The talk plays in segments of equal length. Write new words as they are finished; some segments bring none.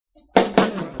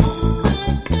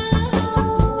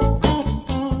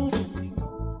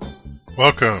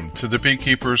Welcome to the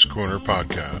Beekeeper's Corner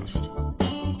podcast.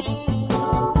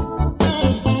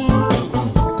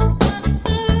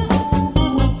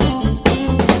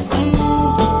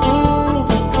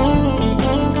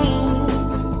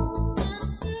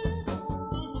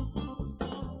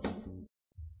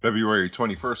 February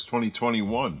 21st,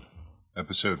 2021,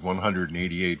 episode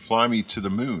 188, Fly Me to the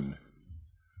Moon.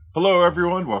 Hello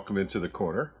everyone, welcome into the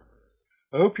corner.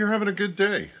 I hope you're having a good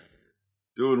day.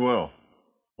 Doing well.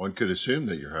 One could assume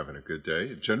that you're having a good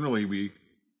day. Generally, we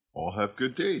all have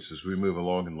good days as we move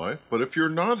along in life. But if you're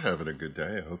not having a good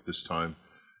day, I hope this time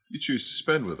you choose to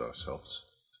spend with us helps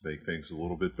to make things a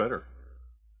little bit better.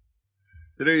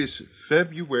 Today is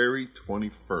February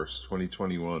 21st,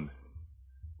 2021.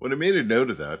 When I made a note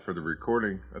of that for the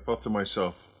recording, I thought to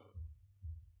myself,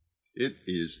 it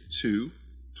is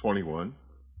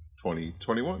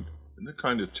 2/21/2021. And that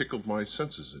kind of tickled my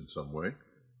senses in some way.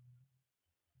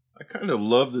 I kind of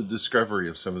love the discovery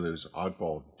of some of those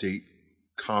oddball date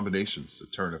combinations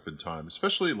that turn up in time,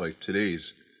 especially like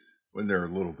today's when they're a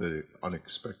little bit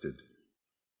unexpected.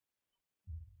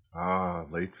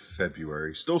 Late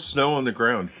February. Still snow on the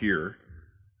ground here.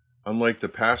 Unlike the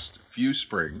past few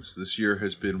springs, this year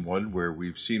has been one where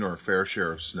we've seen our fair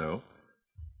share of snow.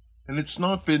 And it's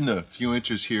not been the few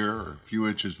inches here or a few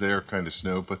inches there kind of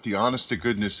snow, but the honest to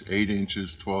goodness 8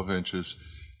 inches, 12 inches,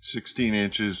 16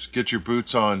 inches, get your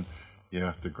boots on.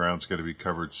 Yeah, the ground's got to be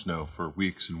covered snow for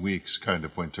weeks and weeks kind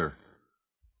of winter.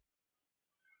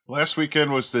 Last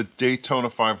weekend was the Daytona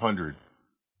 500.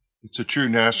 It's a true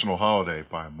national holiday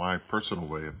by my personal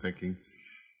way of thinking.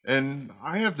 And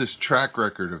I have this track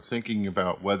record of thinking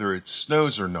about whether it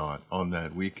snows or not on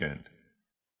that weekend.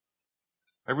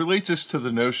 I relate this to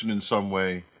the notion in some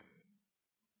way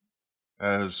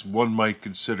as one might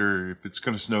consider if it's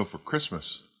going to snow for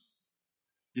Christmas.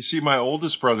 You see, my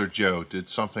oldest brother Joe did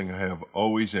something I have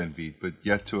always envied but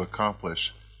yet to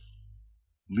accomplish.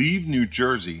 Leave New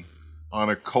Jersey on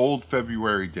a cold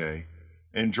February day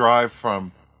and drive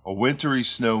from a wintry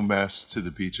snow mess to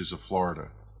the beaches of Florida.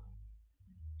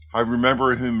 I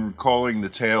remember him recalling the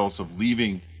tales of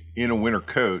leaving in a winter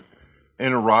coat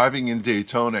and arriving in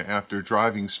Daytona after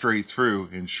driving straight through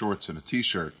in shorts and a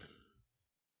t-shirt.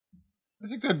 I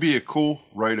think that'd be a cool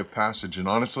rite of passage, and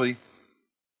honestly,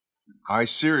 I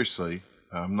seriously,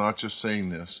 I'm not just saying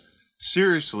this,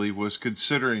 seriously was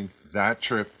considering that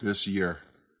trip this year.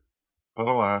 But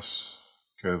alas,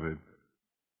 COVID.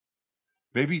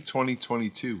 Maybe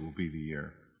 2022 will be the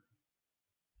year.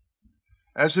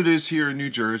 As it is here in New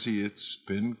Jersey, it's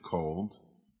been cold.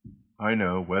 I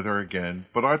know, weather again,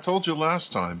 but I told you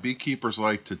last time, beekeepers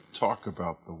like to talk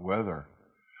about the weather.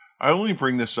 I only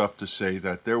bring this up to say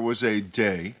that there was a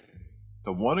day,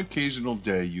 the one occasional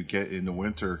day you get in the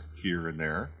winter here and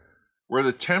there, where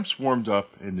the temps warmed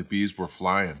up and the bees were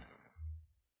flying.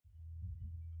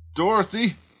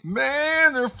 Dorothy,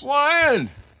 man, they're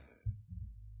flying!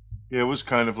 It was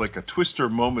kind of like a Twister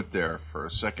moment there for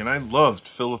a second. I loved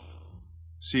Philip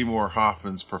Seymour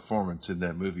Hoffman's performance in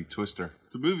that movie Twister.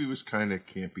 The movie was kind of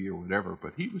campy or whatever,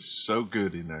 but he was so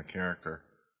good in that character.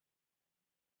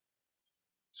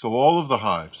 So all of the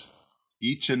hives,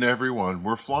 each and every one,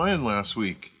 were flying last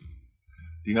week.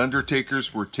 The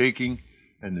undertakers were taking,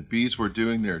 and the bees were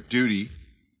doing their duty,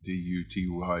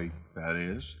 D-U-T-Y, that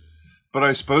is. But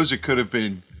I suppose it could have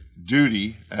been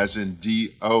duty, as in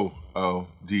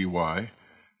D-O-O-D-Y,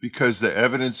 because the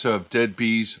evidence of dead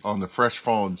bees on the fresh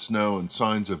fallen snow and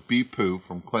signs of bee poo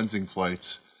from cleansing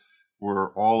flights were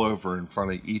all over in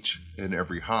front of each and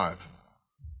every hive.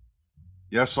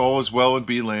 Yes, all is well in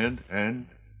bee land, and,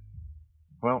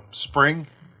 well, spring,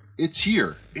 it's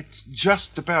here. It's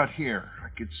just about here. I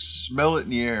can smell it in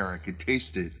the air. I can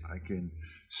taste it. I can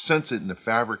sense it in the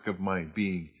fabric of my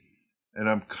being, and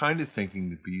I'm kind of thinking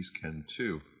the bees can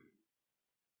too.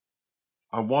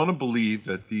 I want to believe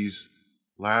that these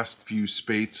last few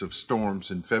spates of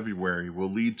storms in February will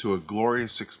lead to a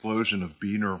glorious explosion of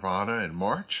bee nirvana in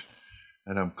March,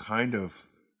 and I'm kind of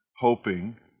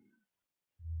hoping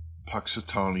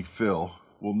Puxatawny Phil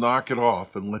will knock it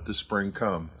off and let the spring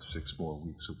come. 6 more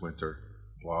weeks of winter.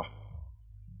 Blah.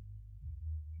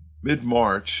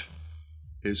 Mid-March,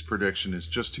 his prediction is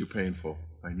just too painful.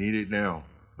 I need it now.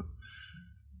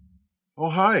 Oh,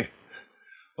 hi.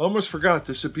 Almost forgot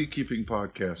this is a beekeeping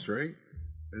podcast, right?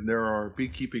 And there are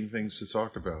beekeeping things to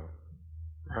talk about.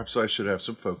 Perhaps I should have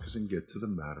some focus and get to the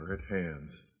matter at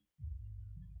hand.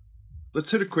 Let's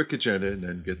hit a quick agenda and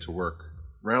then get to work.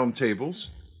 Round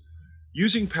tables.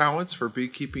 Using pallets for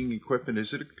beekeeping equipment,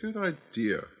 is it a good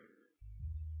idea?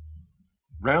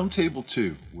 Round table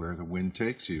 2, where the wind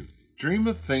takes you. Dream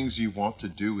of things you want to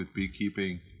do with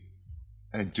beekeeping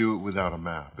and do it without a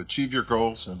map. Achieve your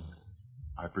goals, and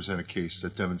I present a case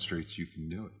that demonstrates you can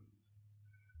do it.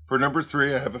 For number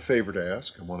 3, I have a favor to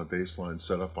ask. I want a baseline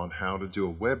set up on how to do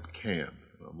a webcam.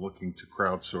 I'm looking to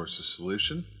crowdsource a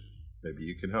solution. Maybe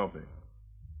you can help me.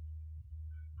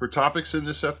 For topics in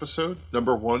this episode,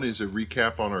 number 1 is a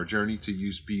recap on our journey to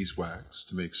use beeswax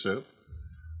to make soap.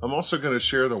 I'm also going to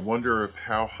share the wonder of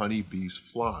how honeybees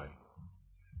fly.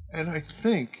 And I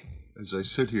think, as I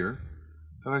sit here,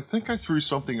 that I think I threw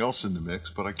something else in the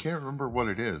mix, but I can't remember what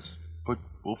it is. But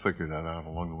we'll figure that out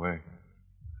along the way.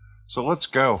 So let's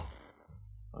go.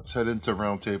 Let's head into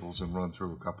roundtables and run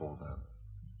through a couple of them.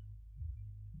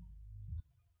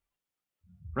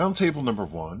 Roundtable number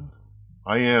 1.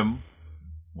 I am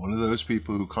one of those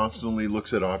people who constantly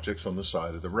looks at objects on the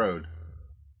side of the road.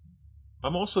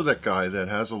 I'm also that guy that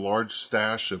has a large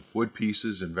stash of wood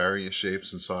pieces in various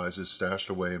shapes and sizes stashed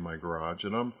away in my garage,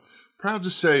 and I'm proud to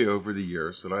say over the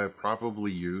years that I have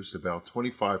probably used about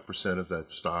 25% of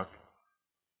that stock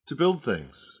to build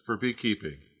things for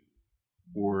beekeeping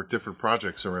or different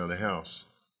projects around the house.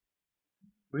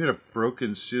 We had a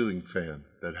broken ceiling fan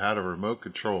that had a remote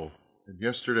control, and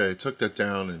yesterday I took that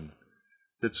down and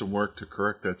did some work to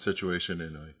correct that situation,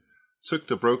 and I took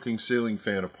the broken ceiling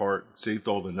fan apart, saved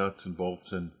all the nuts and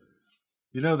bolts, and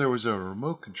there was a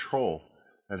remote control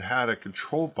that had a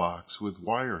control box with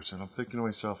wires, and I'm thinking to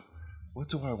myself, what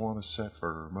do I want to set for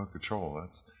a remote control?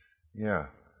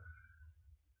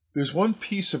 There's one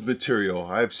piece of material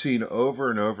I've seen over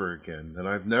and over again that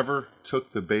I've never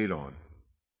took the bait on.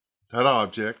 That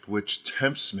object, which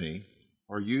tempts me,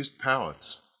 are used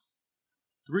pallets.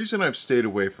 The reason I've stayed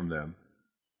away from them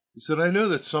is that I know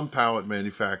that some pallet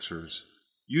manufacturers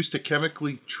used to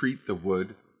chemically treat the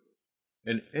wood,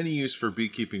 and any use for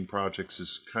beekeeping projects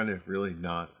is kind of really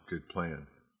not a good plan.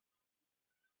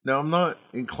 Now, I'm not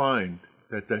inclined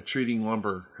that treating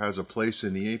lumber has a place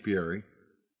in the apiary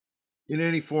in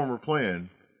any form or plan.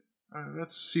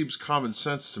 That seems common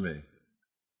sense to me.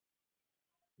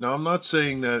 Now, I'm not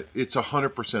saying that it's a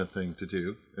 100% thing to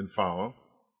do and follow.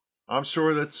 I'm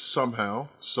sure that somehow,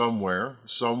 somewhere,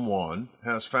 someone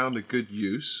has found a good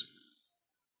use,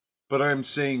 but I'm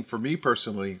saying for me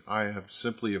personally, I have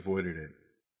simply avoided it.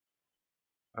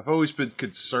 I've always been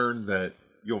concerned that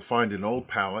you'll find an old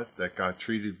pallet that got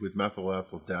treated with methyl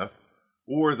ethyl death,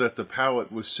 or that the pallet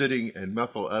was sitting and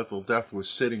methyl ethyl death was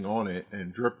sitting on it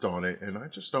and dripped on it, and I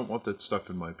just don't want that stuff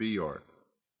in my bee yard.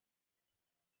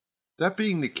 That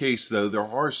being the case, though, there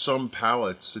are some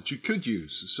pallets that you could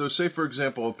use. So say, for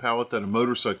example, a pallet that a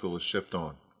motorcycle is shipped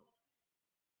on.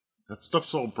 That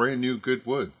stuff's all brand new good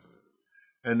wood.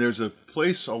 And there's a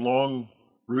place along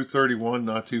Route 31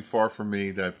 not too far from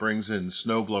me that brings in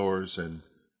snow blowers and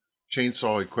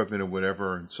chainsaw equipment and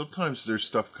whatever. And sometimes their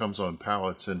stuff comes on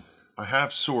pallets, and I have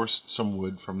sourced some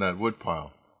wood from that wood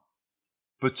pile.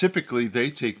 But typically they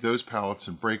take those pallets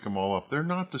and break them all up. They're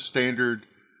not the standard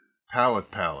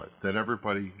pallet that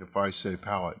everybody, if I say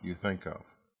pallet, you think of.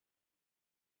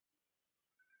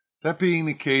 That being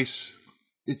the case,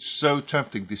 it's so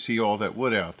tempting to see all that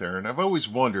wood out there, and I've always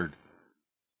wondered,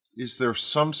 is there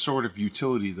some sort of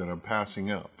utility that I'm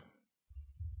passing up?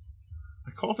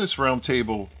 I call this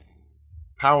roundtable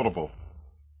palatable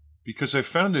because I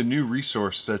found a new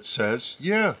resource that says,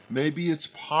 maybe it's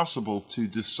possible to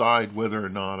decide whether or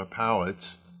not a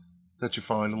pallet that you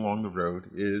find along the road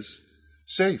is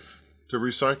safe to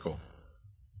recycle.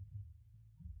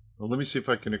 Well, let me see if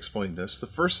I can explain this. The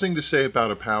first thing to say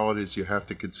about a pallet is you have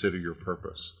to consider your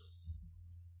purpose.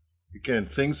 Again,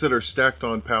 things that are stacked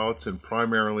on pallets, and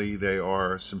primarily they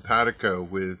are simpatico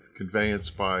with conveyance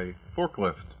by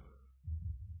forklift.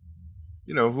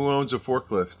 Who owns a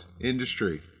forklift?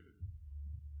 Industry.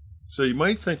 So you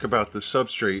might think about the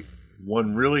substrate.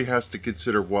 One really has to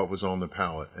consider what was on the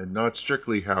pallet and not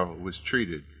strictly how it was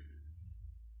treated.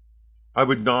 I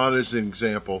would not, as an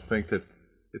example, think that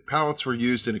if pallets were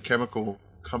used in a chemical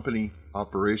company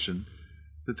operation,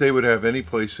 that they would have any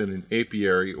place in an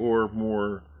apiary, or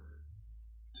more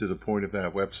to the point of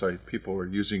that website, people are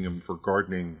using them for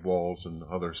gardening walls and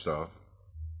other stuff.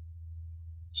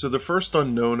 So the first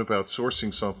unknown about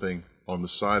sourcing something on the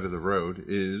side of the road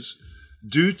is,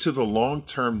 due to the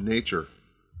long-term nature,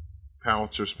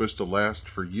 pallets are supposed to last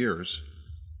for years.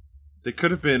 They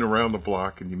could have been around the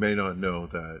block, and you may not know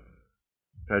that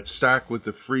stack with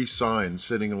the free sign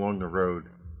sitting along the road,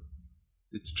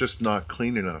 it's just not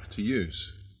clean enough to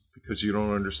use because you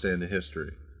don't understand the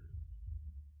history.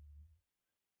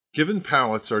 Given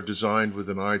pallets are designed with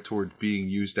an eye toward being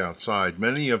used outside,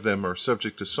 many of them are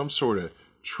subject to some sort of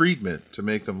treatment to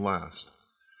make them last.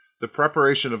 The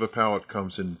preparation of a pallet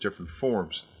comes in different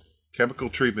forms. Chemical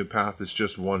treatment path is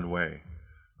just one way.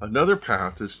 Another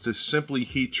path is to simply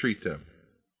heat treat them.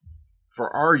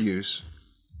 For our use,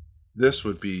 this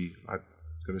would be, I'm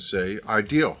going to say,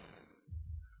 ideal.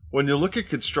 When you look at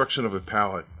construction of a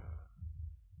pallet,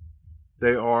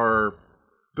 they are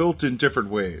built in different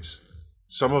ways.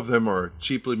 Some of them are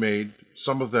cheaply made.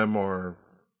 Some of them are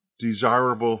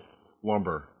desirable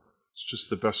lumber. It's just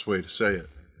the best way to say it.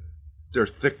 They're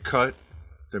thick cut.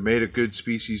 They're made of good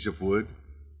species of wood.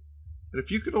 And if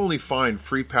you could only find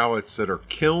free pallets that are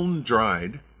kiln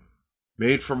dried,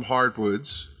 made from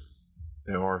hardwoods,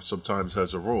 or sometimes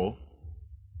as a rule,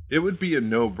 it would be a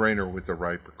no-brainer with the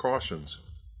right precautions.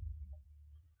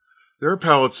 There are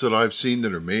pallets that I've seen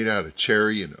that are made out of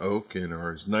cherry and oak and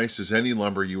are as nice as any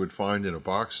lumber you would find in a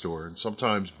box store, and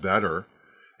sometimes better.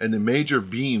 And the major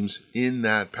beams in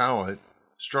that pallet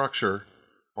structure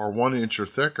are 1 inch or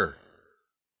thicker.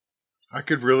 I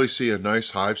could really see a nice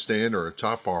hive stand or a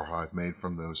top bar hive made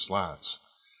from those slats.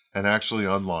 And actually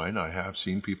online, I have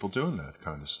seen people doing that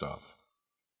kind of stuff.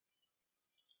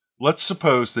 Let's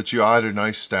suppose that you eyed a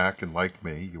nice stack and, like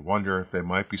me, you wonder if they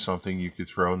might be something you could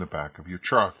throw in the back of your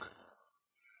truck.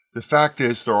 The fact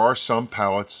is, there are some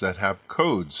pallets that have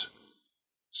codes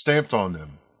stamped on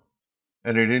them,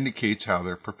 and it indicates how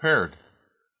they're prepared.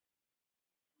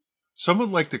 Somewhat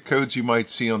like the codes you might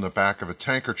see on the back of a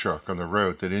tanker truck on the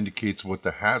road that indicates what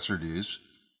the hazard is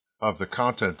of the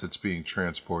content that's being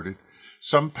transported,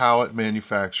 some pallet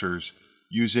manufacturers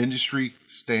use industry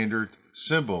standard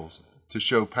symbols to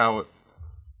show pallet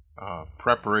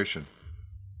preparation.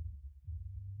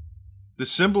 The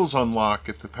symbols unlock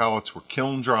if the pallets were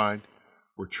kiln dried,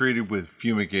 were treated with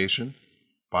fumigation.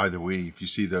 By the way, if you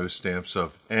see those stamps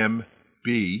of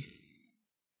MB,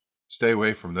 stay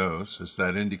away from those, as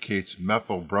that indicates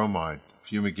methyl bromide,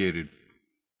 fumigated.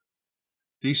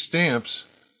 These stamps,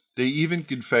 they even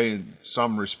convey in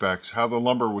some respects how the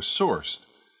lumber was sourced,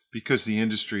 because the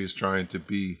industry is trying to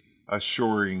be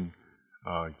assuring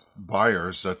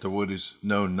buyers that the wood is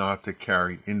known not to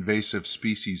carry invasive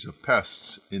species of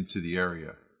pests into the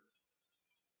area.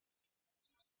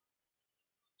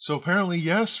 So apparently,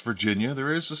 yes, Virginia,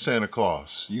 there is a Santa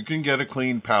Claus. You can get a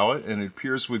clean pallet, and it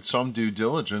appears with some due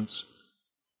diligence,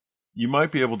 you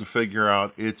might be able to figure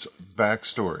out its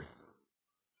backstory.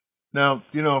 Now,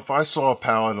 if I saw a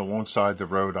pallet alongside the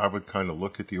road, I would kind of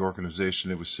look at the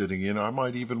organization it was sitting in. I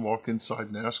might even walk inside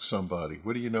and ask somebody,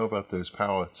 what do you know about those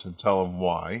pallets, and tell them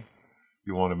why.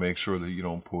 You want to make sure that you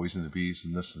don't poison the bees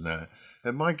and this and that.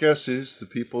 And my guess is the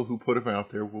people who put them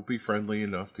out there will be friendly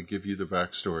enough to give you the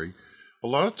backstory. A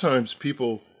lot of times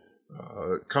people,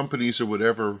 companies or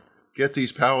whatever, get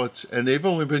these pallets and they've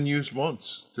only been used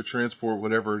once to transport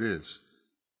whatever it is.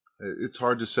 It's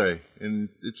hard to say, and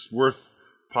it's worth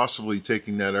possibly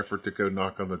taking that effort to go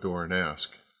knock on the door and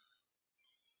ask.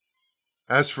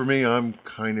 As for me, I'm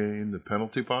kind of in the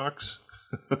penalty box.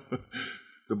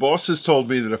 The boss has told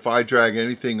me that if I drag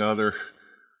anything other,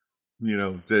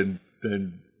 than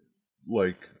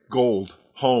like gold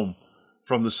home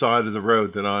from the side of the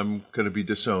road, then I'm going to be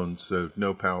disowned. So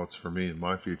no pallets for me in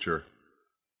my future.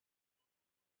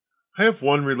 I have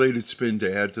one related spin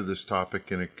to add to this topic,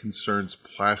 and it concerns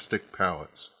plastic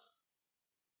pallets.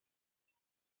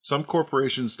 Some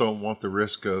corporations don't want the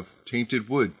risk of tainted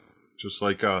wood, just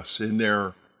like us, in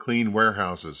their clean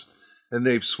warehouses, and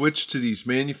they've switched to these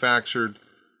manufactured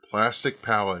plastic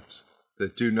pallets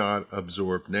that do not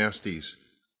absorb nasties.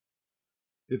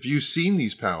 If you've seen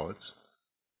these pallets,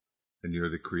 and you're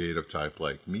the creative type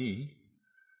like me,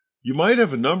 you might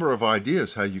have a number of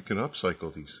ideas how you can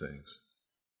upcycle these things.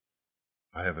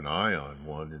 I have an eye on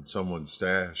one in someone's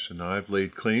stash, and I've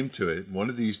laid claim to it. One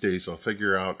of these days I'll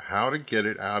figure out how to get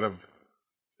it out of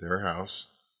their house,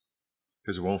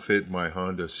 because it won't fit in my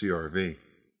Honda CR-V.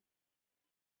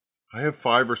 I have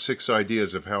 5 or 6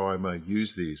 ideas of how I might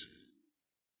use these.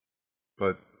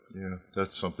 But, yeah,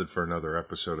 that's something for another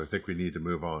episode. I think we need to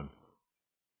move on.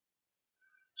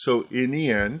 So, in the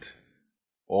end,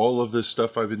 all of this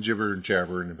stuff I've been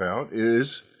jabbering about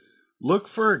is look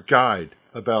for a guide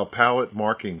about pallet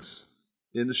markings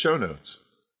in the show notes.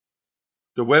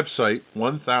 The website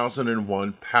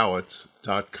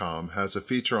 1001pallets.com has a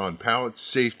feature on pallet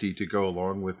safety to go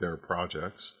along with their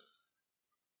projects,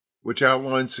 which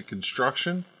outlines the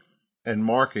construction and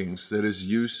markings that is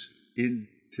used in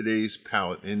today's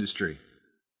pallet industry.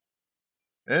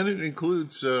 And it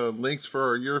includes links for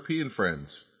our European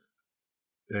friends.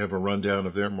 They have a rundown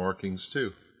of their markings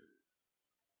too.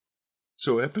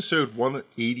 So episode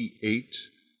 188,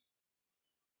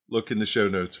 look in the show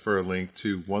notes for a link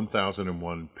to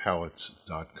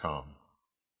 1001pallets.com.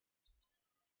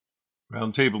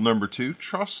 Roundtable number 2,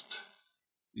 trust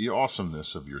the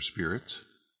awesomeness of your spirit.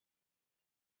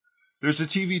 There's a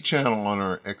TV channel on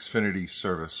our Xfinity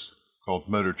service called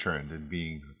Motor Trend, and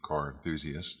being a car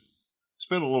enthusiast,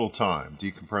 spent a little time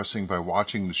decompressing by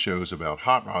watching the shows about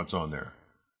hot rods on there.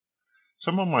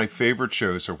 Some of my favorite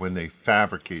shows are when they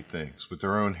fabricate things with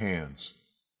their own hands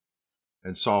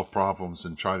and solve problems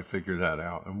and try to figure that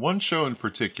out. And one show in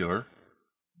particular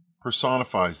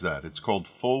personifies that. It's called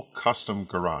Full Custom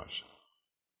Garage.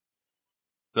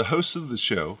 The host of the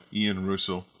show, Ian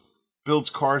Russell,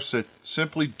 builds cars that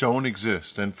simply don't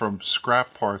exist, and from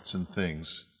scrap parts and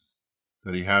things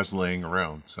that he has laying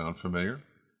around. Sound familiar?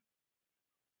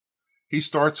 He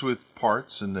starts with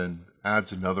parts and then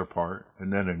adds another part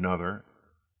and then another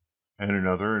and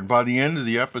another. And by the end of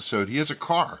the episode, he has a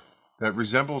car that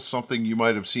resembles something you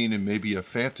might have seen in maybe a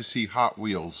fantasy Hot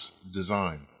Wheels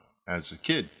design as a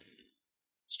kid.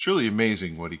 It's truly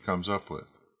amazing what he comes up with.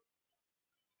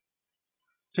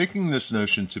 Taking this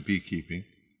notion to beekeeping,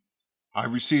 I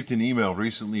received an email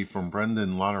recently from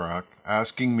Brendan Laterak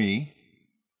asking me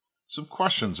some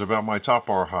questions about my top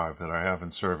bar hive that I have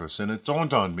in service, and it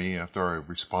dawned on me after I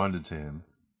responded to him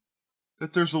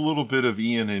that there's a little bit of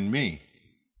Ian in me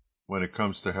when it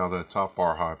comes to how that top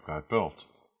bar hive got built.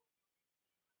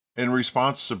 In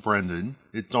response to Brendan,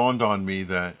 it dawned on me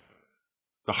that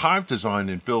the hive design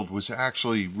and build was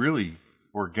actually really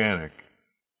organic.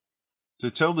 To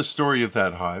tell the story of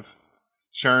that hive,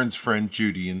 Sharon's friend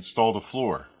Judy installed a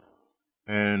floor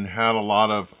and had a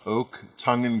lot of oak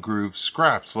tongue and groove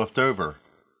scraps left over.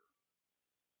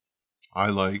 I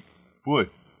like wood,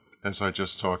 as I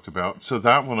just talked about, so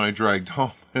that one I dragged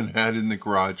home and had in the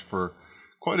garage for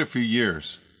quite a few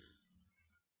years.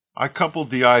 I coupled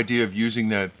the idea of using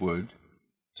that wood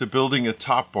to building a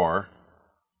top bar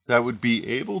that would be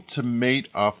able to mate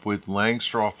up with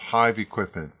Langstroth hive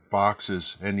equipment,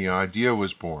 boxes, and the idea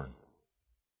was born.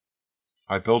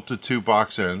 I built the two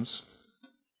box ends,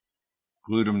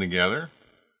 glued them together,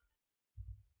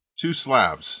 2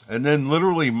 slabs, and then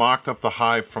literally mocked up the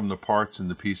hive from the parts and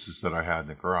the pieces that I had in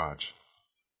the garage.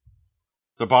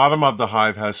 The bottom of the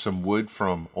hive has some wood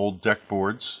from old deck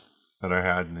boards that I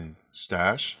had in the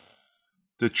stash.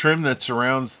 The trim that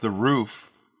surrounds the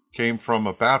roof came from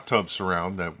a bathtub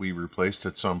surround that we replaced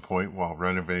at some point while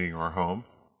renovating our home.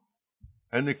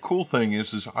 And the cool thing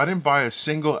is I didn't buy a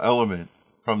single element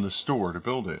from the store to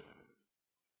build it.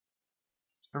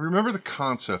 I remember the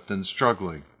concept and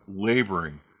struggling,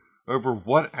 laboring over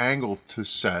what angle to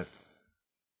set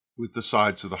with the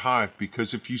sides of the hive,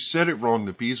 because if you set it wrong,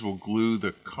 the bees will glue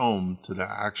the comb to the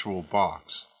actual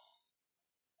box.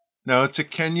 Now, it's a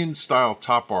Kenyan-style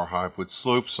top bar hive with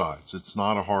slope sides. It's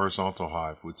not a horizontal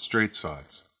hive with straight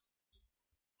sides.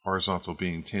 Horizontal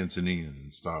being Tanzanian in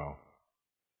style.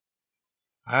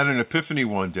 I had an epiphany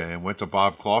one day and went to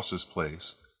Bob Kloss's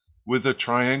place with a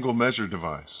triangle measure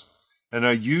device, and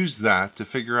I used that to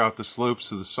figure out the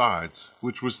slopes of the sides,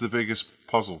 which was the biggest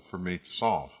puzzle for me to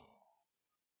solve.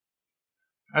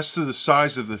 As to the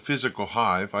size of the physical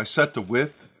hive, I set the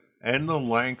width and the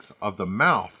length of the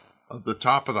mouth of the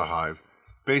top of the hive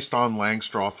based on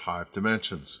Langstroth hive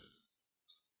dimensions.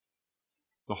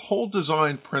 The whole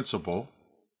design principle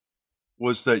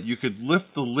was that you could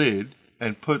lift the lid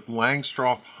and put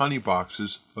Langstroth honey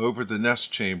boxes over the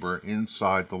nest chamber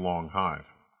inside the long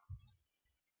hive.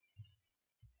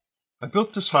 I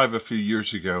built this hive a few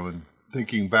years ago, and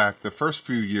thinking back, the first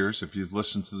few years, if you've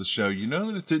listened to the show, you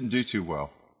know that it didn't do too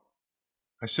well.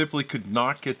 I simply could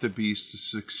not get the bees to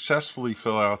successfully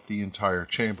fill out the entire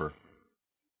chamber.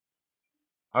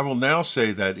 I will now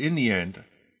say that in the end,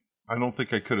 I don't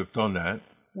think I could have done that,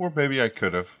 or maybe I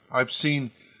could have. I've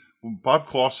seen Bob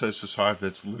Kloss has this hive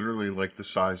that's literally like the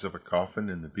size of a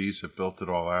coffin, and the bees have built it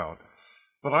all out.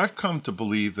 But I've come to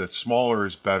believe that smaller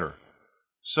is better.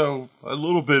 So, a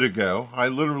little bit ago, I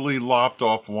literally lopped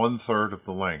off 1/3 of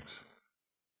the length.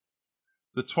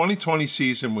 The 2020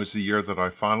 season was the year that I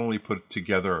finally put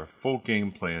together a full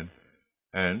game plan,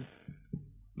 and,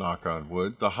 knock on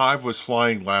wood, the hive was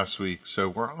flying last week, so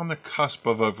we're on the cusp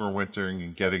of overwintering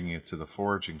and getting into the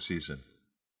foraging season.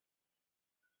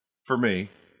 For me,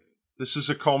 this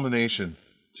is a culmination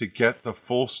to get the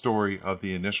full story of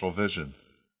the initial vision.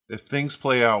 If things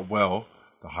play out well,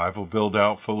 the hive will build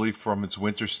out fully from its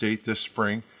winter state this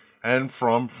spring and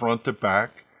from front to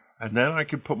back, and then I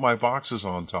can put my boxes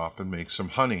on top and make some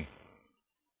honey.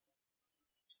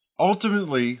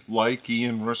 Ultimately, like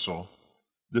Ian Russell,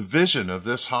 the vision of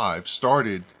this hive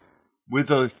started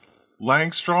with a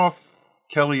Langstroth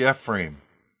Kelly F-frame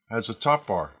as a top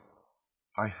bar.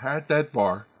 I had that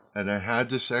bar, and I had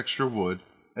this extra wood,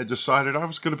 and decided I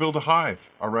was going to build a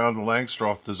hive around the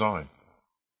Langstroth design.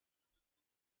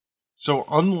 So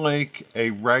unlike a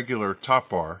regular top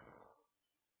bar,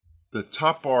 the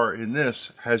top bar in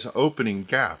this has opening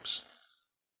gaps.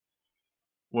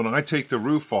 When I take the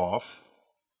roof off,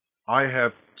 I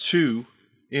have two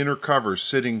inner covers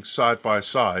sitting side by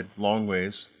side, long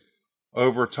ways,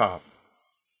 over top.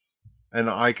 And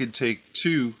I could take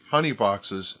two honey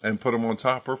boxes and put them on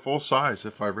top, or full size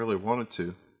if I really wanted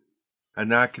to. And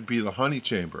that could be the honey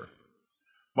chamber.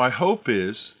 My hope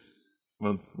is,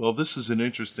 well, this is an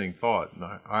interesting thought. And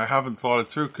I haven't thought it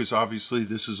through because obviously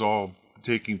this is all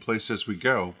taking place as we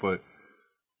go. But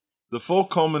the full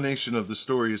culmination of the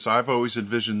story is I've always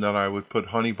envisioned that I would put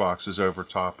honey boxes over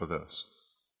top of this.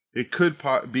 It could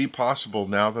be possible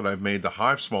now that I've made the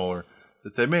hive smaller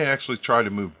that they may actually try to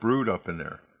move brood up in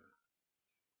there.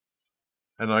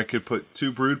 And I could put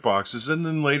two brood boxes and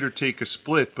then later take a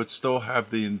split but still have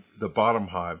the bottom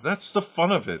hive. That's the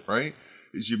fun of it, right?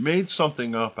 Is you made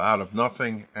something up out of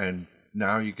nothing and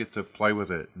now you get to play with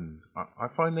it. And I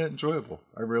find that enjoyable.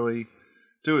 I really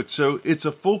do it. So it's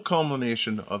a full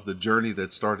culmination of the journey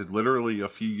that started literally a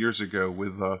few years ago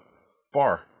with a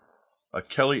bar. A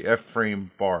Kelly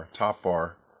F-frame bar, top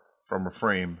bar from a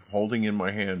frame, holding in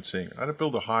my hand saying, I had to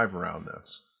build a hive around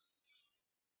this.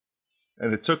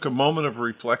 And it took a moment of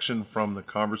reflection from the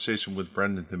conversation with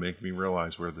Brendan to make me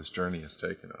realize where this journey has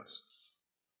taken us.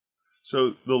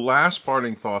 So the last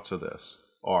parting thoughts of this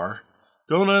are,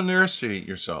 don't underestimate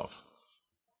yourself.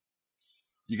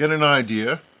 You get an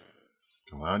idea,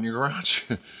 go out in your garage,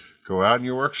 go out in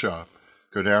your workshop,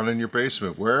 go down in your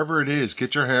basement, wherever it is,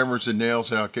 get your hammers and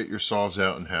nails out, get your saws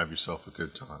out, and have yourself a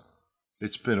good time.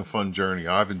 It's been a fun journey.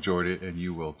 I've enjoyed it, and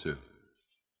you will too.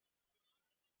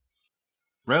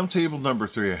 Roundtable number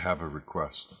 3, I have a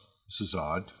request. This is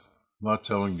odd. I'm not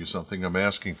telling you something, I'm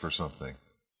asking for something.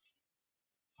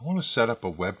 I want to set up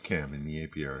a webcam in the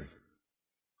apiary.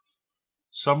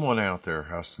 Someone out there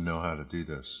has to know how to do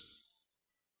this.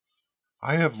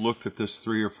 I have looked at this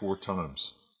 3 or 4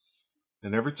 times,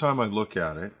 and every time I look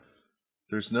at it,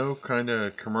 there's no kind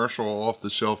of commercial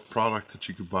off-the-shelf product that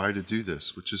you could buy to do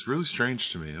this, which is really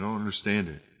strange to me. I don't understand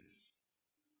it.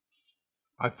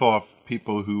 I thought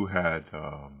people who had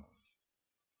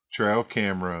trail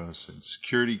cameras and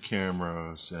security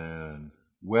cameras and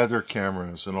weather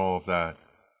cameras and all of that,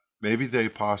 maybe they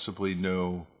possibly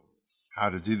know how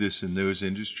to do this in those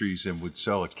industries and would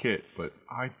sell a kit, but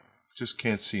I just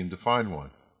can't seem to find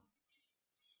one.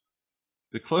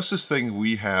 The closest thing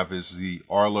we have is the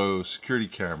Arlo security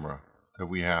camera that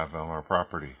we have on our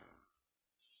property.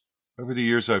 Over the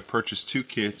years, I've purchased 2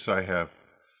 kits. I have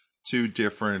 2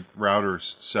 different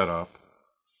routers set up.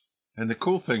 And the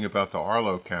cool thing about the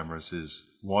Arlo cameras is,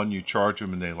 1, you charge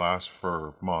them and they last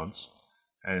for months.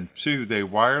 And 2, they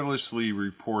wirelessly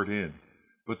report in.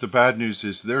 But the bad news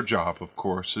is their job, of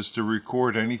course, is to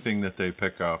record anything that they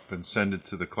pick up and send it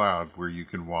to the cloud where you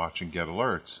can watch and get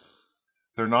alerts.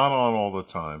 They're not on all the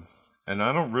time. And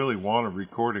I don't really want a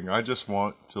recording. I just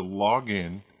want to log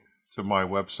in to my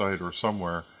website or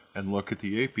somewhere and look at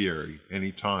the apiary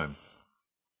anytime.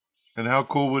 And how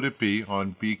cool would it be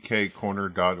on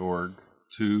BKCorner.org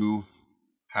to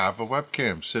have a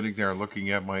webcam sitting there looking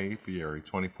at my apiary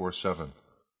 24/7?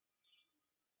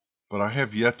 But I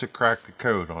have yet to crack the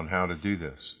code on how to do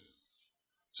this.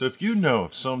 So if you know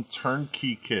of some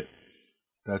turnkey kit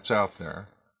that's out there,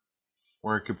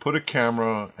 where I could put a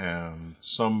camera and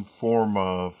some form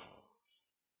of,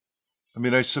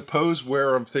 I suppose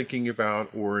where I'm thinking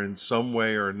about, or in some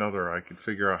way or another, I could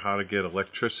figure out how to get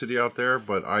electricity out there,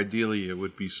 but ideally it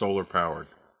would be solar powered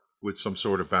with some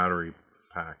sort of battery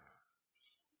pack.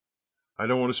 I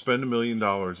don't want to spend $1 million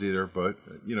either, but,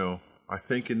 I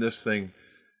think in this thing,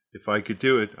 if I could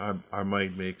do it, I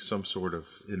might make some sort of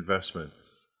investment.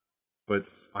 But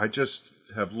I just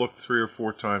have looked 3 or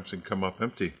 4 times and come up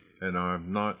empty, and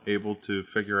I'm not able to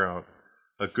figure out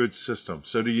a good system.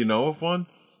 So do you know of one?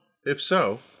 If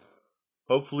so,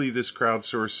 hopefully this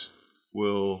crowdsource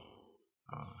will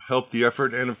help the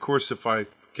effort. And of course, if I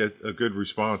get a good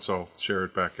response, I'll share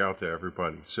it back out to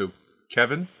everybody. So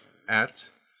Kevin at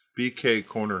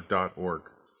BKCorner.org.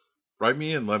 Write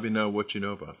me and let me know what you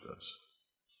know about this.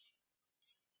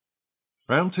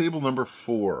 Roundtable number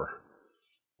 4.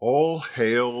 All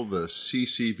hail the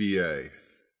CCBA.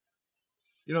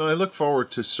 I look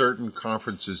forward to certain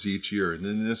conferences each year, and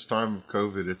in this time of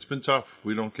COVID, it's been tough.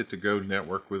 We don't get to go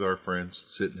network with our friends,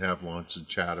 sit and have lunch and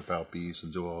chat about bees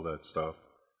and do all that stuff.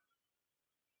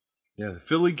 Yeah, the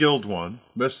Philly Guild one,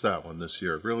 missed that one this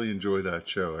year. Really enjoy that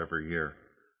show every year.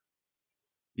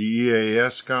 The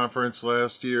EAS conference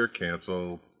last year,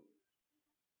 canceled.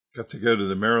 Got to go to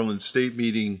the Maryland State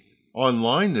meeting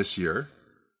online this year.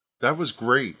 That was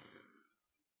great.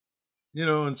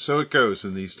 And so it goes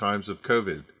in these times of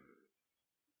COVID.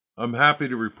 I'm happy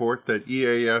to report that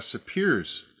EAS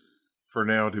appears for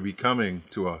now to be coming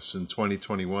to us in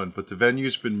 2021, but the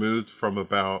venue's been moved from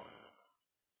about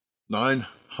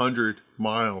 900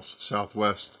 miles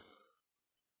southwest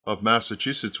of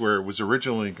Massachusetts, where it was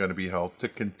originally going to be held, to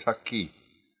Kentucky.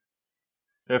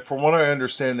 And from what I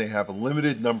understand, they have a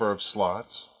limited number of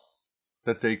slots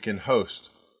that they can host.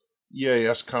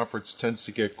 EAS conference tends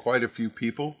to get quite a few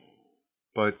people,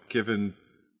 but given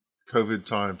COVID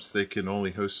times, they can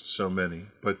only host so many.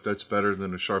 But that's better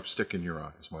than a sharp stick in your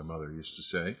eye, as my mother used to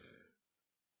say.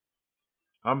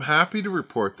 I'm happy to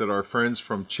report that our friends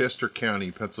from Chester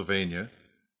County, Pennsylvania,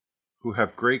 who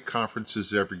have great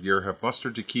conferences every year, have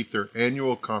mustered to keep their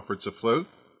annual conference afloat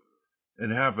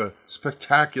and have a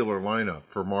spectacular lineup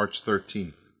for March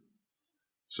 13th.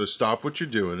 So stop what you're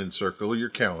doing and circle your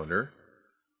calendar.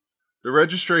 The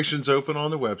registration's open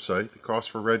on the website. The cost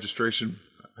for registration,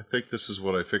 I think this is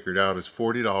what I figured out, is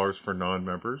 $40 for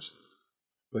non-members,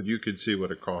 but you can see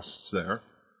what it costs there.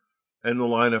 And the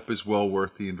lineup is well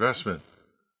worth the investment.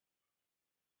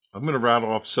 I'm going to rattle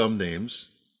off some names,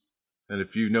 and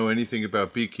if you know anything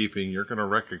about beekeeping, you're going to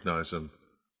recognize them.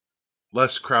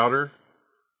 Les Crowder,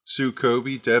 Sue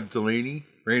Kobe, Deb Delaney,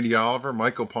 Randy Oliver,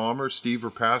 Michael Palmer, Steve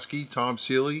Rapaski, Tom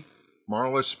Seeley,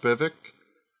 Marla Spivak,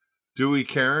 Dewey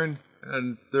Karen,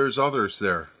 and there's others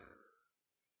there.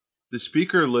 The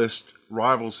speaker list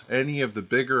rivals any of the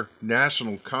bigger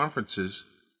national conferences,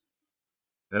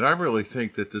 and I really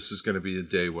think that this is going to be a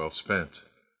day well spent.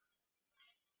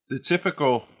 The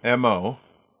typical MO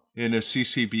in a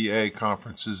CCBA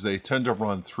conference is they tend to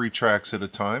run 3 tracks at a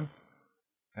time,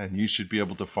 and you should be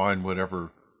able to find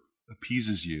whatever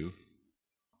appeases you.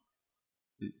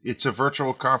 It's a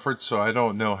virtual conference, so I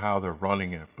don't know how they're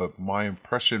running it, but my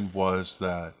impression was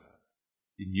that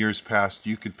in years past,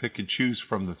 you could pick and choose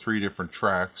from the 3 different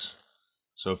tracks.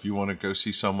 So if you want to go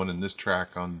see someone in this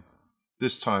track on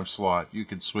this time slot, you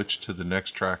can switch to the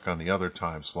next track on the other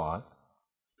time slot.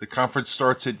 The conference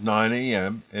starts at 9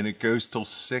 a.m. and it goes till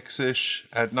 6-ish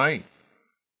at night.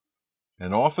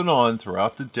 And off and on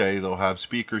throughout the day, they'll have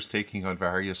speakers taking on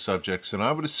various subjects. And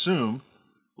I would assume,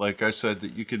 like I said,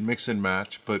 that you can mix and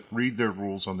match, but read their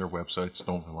rules on their websites.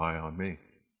 Don't rely on me.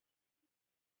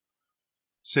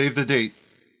 Save the date,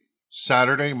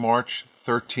 Saturday, March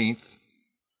 13th,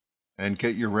 and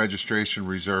get your registration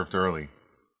reserved early.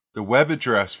 The web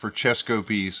address for Chesco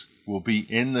Bees will be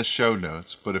in the show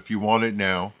notes, but if you want it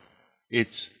now,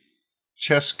 it's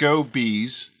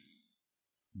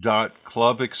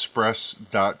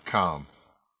chescobees.clubexpress.com.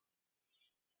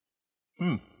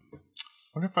 I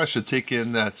wonder if I should take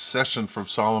in that session from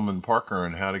Solomon Parker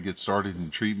on how to get started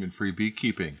in treatment-free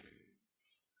beekeeping,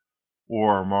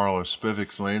 or Marla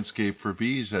Spivak's Landscape for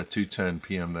Bees at 2:10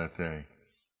 p.m. that day.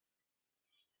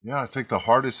 Yeah, I think the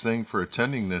hardest thing for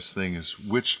attending this thing is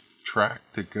which track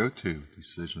to go to.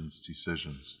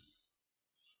 Decisions.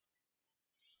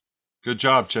 Good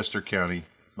job, Chester County.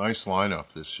 Nice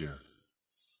lineup this year.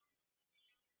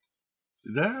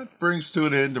 That brings to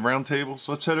an end the roundtables.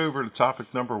 Let's head over to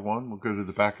topic number 1. We'll go to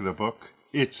the back of the book.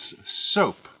 It's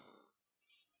soap.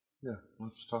 Yeah,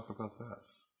 let's talk about that.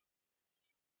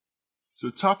 So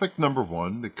topic number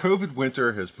 1, the COVID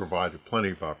winter has provided plenty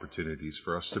of opportunities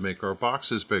for us to make our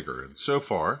boxes bigger. And so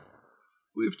far,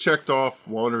 we've checked off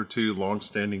 1 or 2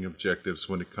 long-standing objectives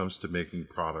when it comes to making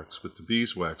products with the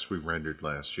beeswax we rendered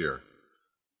last year.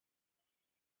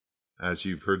 As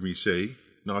you've heard me say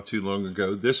not too long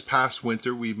ago, this past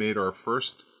winter we made our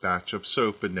first batch of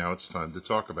soap, and now it's time to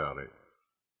talk about it.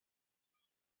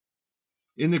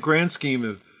 In the grand scheme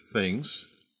of things,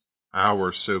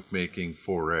 our soap making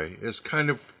foray is kind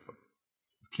of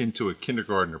akin to a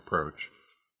kindergarten approach.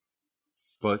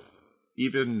 But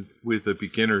even with a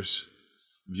beginner's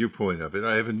viewpoint of it,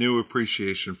 I have a new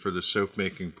appreciation for the soap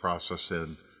making process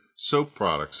and soap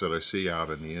products that I see out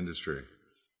in the industry.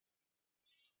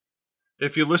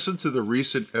 If you listen to the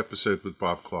recent episode with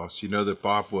Bob Kloss, you know that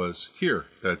Bob was here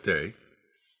that day,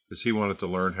 as he wanted to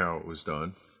learn how it was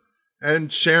done.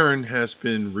 And Sharon has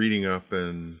been reading up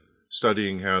and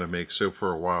studying how to make soap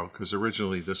for a while, because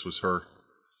originally this was her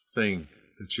thing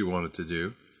that she wanted to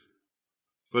do.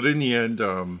 But in the end,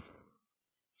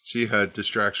 she had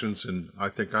distractions, and I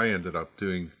think I ended up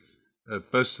doing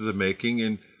most of the making.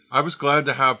 And I was glad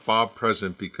to have Bob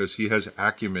present because he has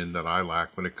acumen that I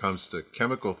lack when it comes to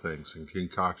chemical things and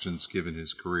concoctions given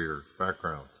his career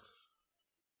background.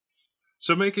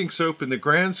 So making soap, in the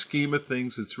grand scheme of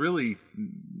things, it's really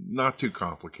not too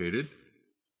complicated.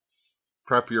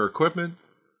 Prep your equipment,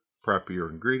 prep your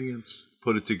ingredients,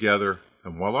 put it together,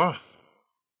 and voila,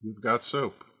 you've got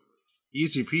soap.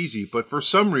 Easy peasy, but for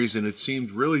some reason it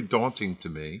seemed really daunting to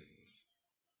me.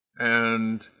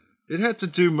 And It had to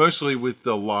do mostly with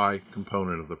the lye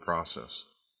component of the process.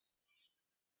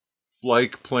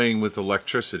 Like playing with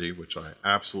electricity, which I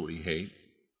absolutely hate,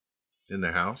 in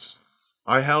the house,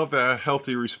 I have a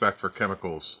healthy respect for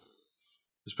chemicals,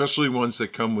 especially ones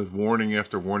that come with warning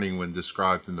after warning when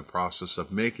described in the process of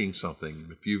making something.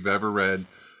 If you've ever read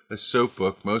a soap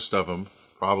book, most of them,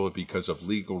 probably because of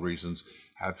legal reasons,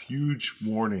 have huge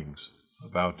warnings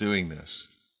about doing this.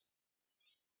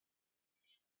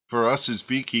 For us as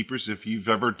beekeepers, if you've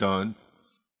ever done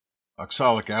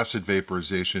oxalic acid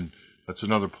vaporization, that's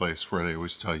another place where they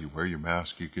always tell you, wear your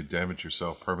mask, you could damage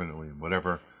yourself permanently and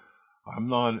whatever. I'm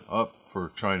not up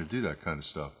for trying to do that kind of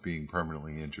stuff, being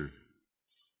permanently injured.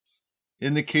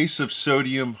 In the case of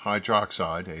sodium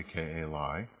hydroxide, aka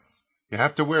lye, you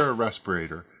have to wear a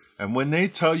respirator, and when they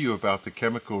tell you about the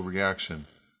chemical reaction,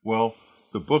 well,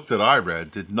 the book that I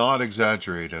read did not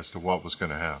exaggerate as to what was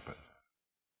going to happen.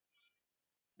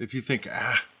 If you think,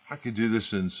 I could do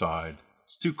this inside,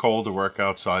 it's too cold to work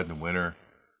outside in the winter,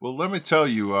 well, let me tell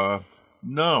you,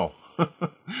 no.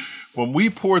 When we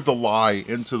poured the lye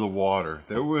into the water,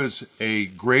 there was a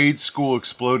grade school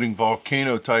exploding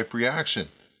volcano type reaction,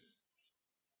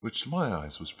 which to my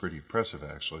eyes was pretty impressive,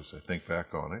 actually, as I think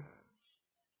back on it.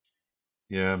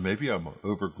 Yeah, maybe I'm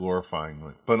over-glorifying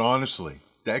it, but honestly,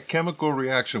 that chemical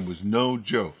reaction was no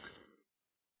joke.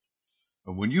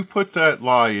 And when you put that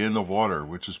lye in the water,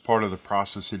 which is part of the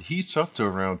process, it heats up to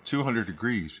around 200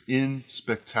 degrees in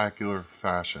spectacular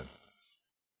fashion.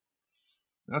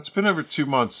 Now, it's been over 2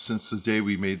 months since the day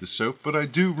we made the soap, but I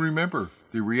do remember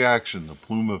the reaction, the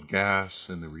plume of gas,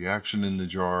 and the reaction in the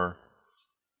jar.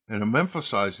 And I'm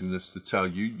emphasizing this to tell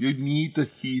you, you need to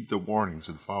heed the warnings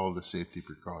and follow the safety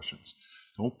precautions.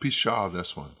 Don't be shy of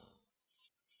this one.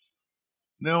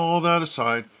 Now, all that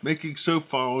aside, making soap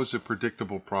follows a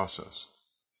predictable process.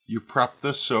 You prep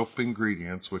the soap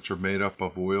ingredients, which are made up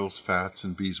of oils, fats,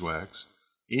 and beeswax,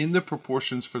 in the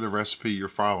proportions for the recipe you're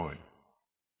following.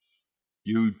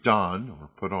 You don or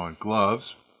put on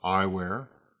gloves, eyewear,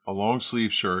 a long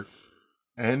sleeve shirt,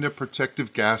 and a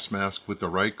protective gas mask with the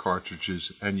right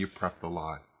cartridges, and you prep the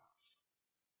lye.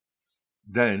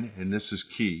 Then, and this is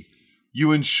key,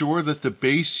 you ensure that the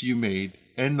base you made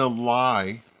and the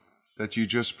lye that you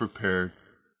just prepared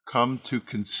come to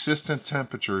consistent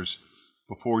temperatures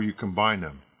before you combine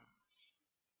them.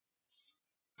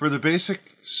 For the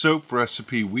basic soap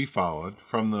recipe we followed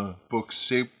from the book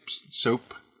Soap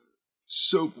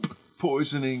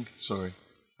Poisoning. Sorry,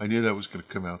 I knew that was going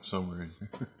to come out somewhere in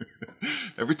here.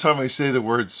 Every time I say the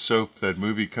word soap, that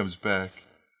movie comes back.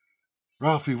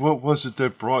 Ralphie, what was it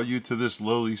that brought you to this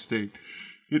lowly state?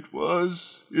 It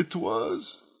was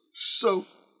soap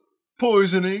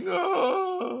poisoning.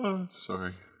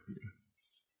 Sorry.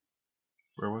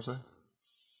 Where was I?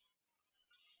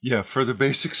 Yeah, for the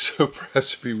basic soap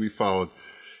recipe we followed,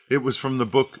 it was from the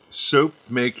book Soap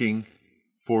Making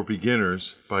for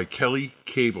Beginners by Kelly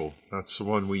Cable. That's the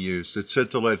one we used. It said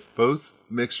to let both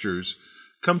mixtures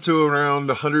come to around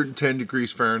 110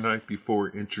 degrees Fahrenheit before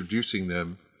introducing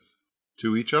them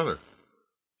to each other.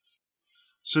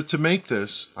 So to make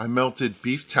this, I melted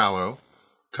beef tallow,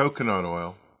 coconut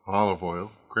oil, olive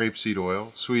oil, grapeseed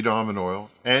oil, sweet almond oil,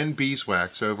 and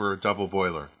beeswax over a double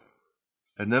boiler.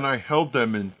 And then I held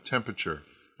them in temperature.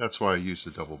 That's why I used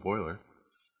a double boiler.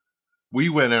 We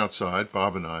went outside,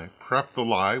 Bob and I, prepped the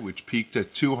lye, which peaked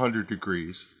at 200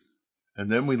 degrees,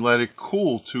 and then we let it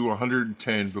cool to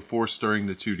 110 before stirring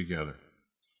the two together.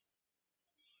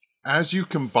 As you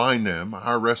combine them,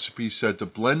 our recipe said to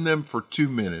blend them for 2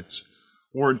 minutes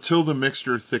or until the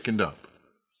mixture thickened up.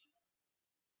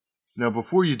 Now,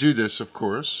 before you do this, of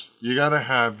course, you got to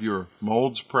have your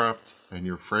molds prepped and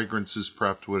your fragrances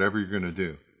prepped, whatever you're going to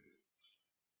do.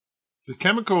 The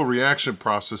chemical reaction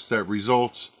process that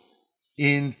results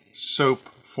in soap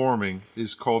forming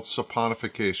is called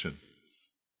saponification.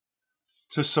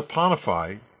 To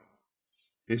saponify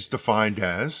is defined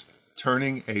as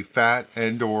turning a fat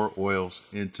and/or oils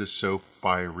into soap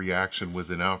by a reaction with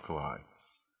an alkali.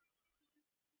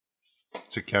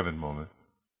 It's a Kevin moment.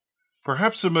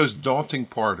 Perhaps the most daunting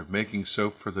part of making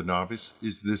soap for the novice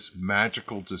is this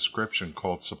magical description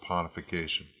called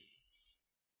saponification.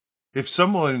 If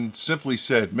someone simply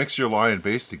said, mix your lye and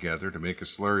base together to make a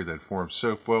slurry that forms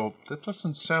soap, well, that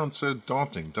doesn't sound so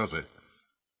daunting, does it?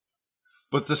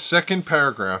 But the second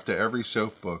paragraph to every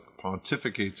soap book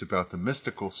pontificates about the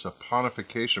mystical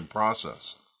saponification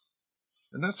process.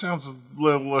 And that sounds a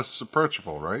little less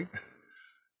approachable, right?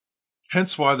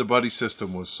 Hence why the buddy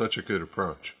system was such a good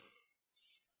approach.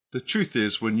 The truth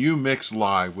is, when you mix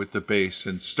lye with the base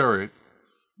and stir it,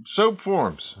 soap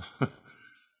forms.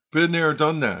 Been there,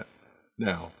 done that.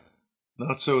 Now,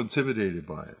 not so intimidated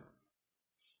by it.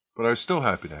 but I was still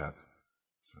happy to have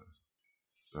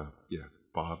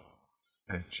Bob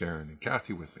and Sharon and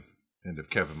Kathy with me. End of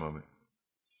Kevin moment.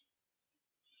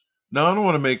 Now, I don't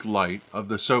want to make light of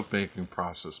the soap making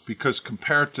process because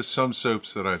compared to some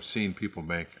soaps that I've seen people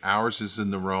make, ours is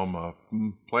in the realm of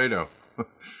Play-Doh.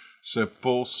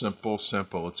 Simple, simple,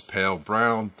 simple. It's pale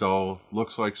brown, dull,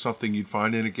 looks like something you'd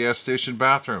find in a gas station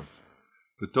bathroom.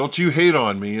 But don't you hate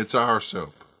on me, it's our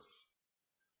soap.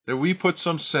 That we put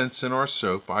some scents in our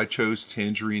soap, I chose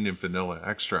tangerine and vanilla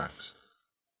extracts.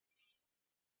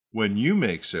 When you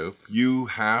make soap, you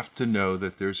have to know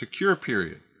that there's a cure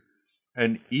period.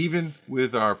 And even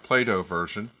with our Play-Doh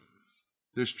version,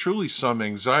 there's truly some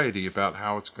anxiety about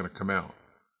how it's going to come out.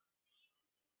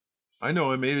 I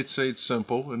know I made it say it's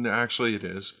simple, and actually it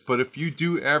is, but if you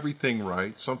do everything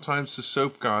right, sometimes the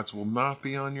soap gods will not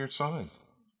be on your side.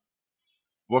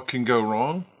 What can go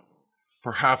wrong?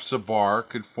 Perhaps a bar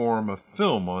could form a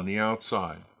film on the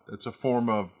outside. That's a form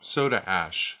of soda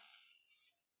ash.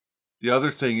 The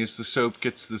other thing is the soap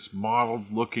gets this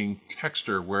mottled looking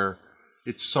texture where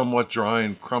it's somewhat dry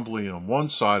and crumbly on one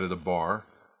side of the bar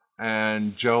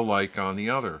and gel-like on the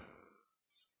other.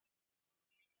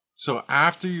 So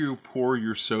after you pour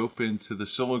your soap into the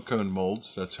silicone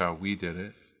molds, that's how we did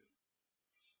it,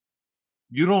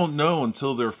 you don't know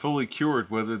until they're fully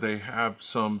cured whether they have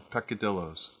some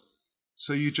peccadillos.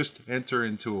 So you just enter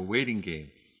into a waiting game.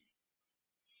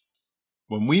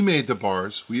 When we made the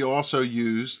bars, we also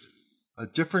used a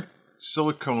different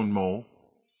silicone mold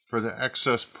for the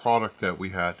excess product that we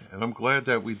had, and I'm glad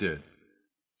that we did.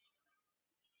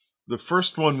 The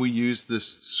first one we used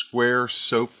this square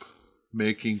soap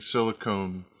making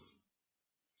silicone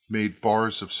made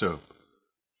bars of soap.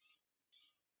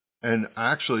 And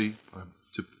actually,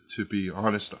 to be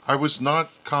honest, I was not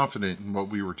confident in what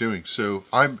we were doing, so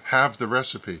I have the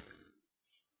recipe.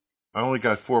 I only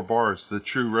got 4 bars. The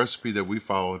true recipe that we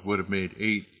followed would have made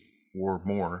 8 or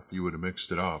more if you would have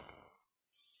mixed it up.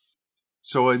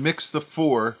 So I mixed the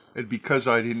 4, and because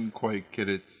I didn't quite get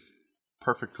it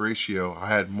perfect ratio, I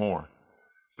had more.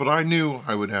 But I knew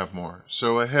I would have more.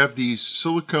 So I have these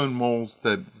silicone molds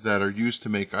that are used to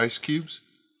make ice cubes.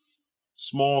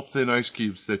 Small, thin ice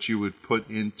cubes that you would put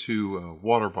into a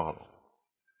water bottle.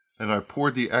 And I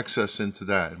poured the excess into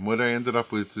that. And what I ended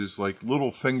up with is like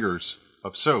little fingers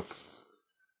of soap.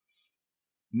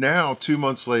 Now, 2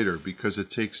 months later, because it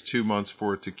takes 2 months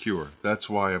for it to cure, that's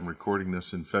why I'm recording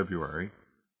this in February,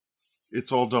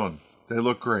 it's all done. They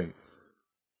look great.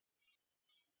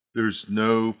 There's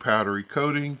no powdery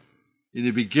coating. In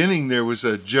the beginning, there was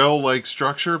a gel-like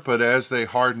structure, but as they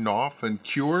hardened off and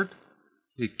cured,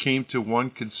 it came to one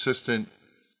consistent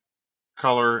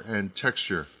color and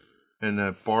texture. And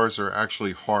the bars are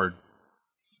actually hard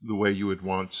the way you would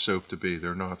want soap to be.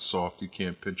 They're not soft. You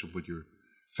can't pinch them with your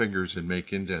fingers and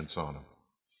make indents on them.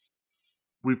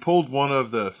 We pulled one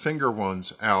of the finger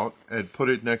ones out and put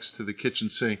it next to the kitchen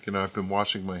sink, and I've been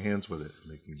washing my hands with it,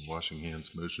 making washing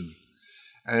hands motion.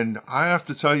 And I have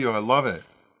to tell you, I love it.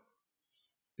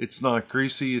 It's not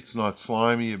greasy, it's not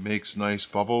slimy, it makes nice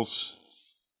bubbles,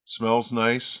 smells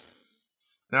nice.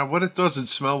 Now, what it doesn't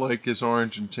smell like is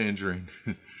orange and tangerine,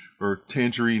 or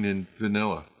tangerine and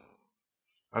vanilla.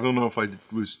 I don't know if I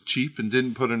was cheap and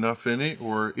didn't put enough in it,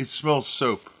 or it smells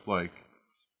soap like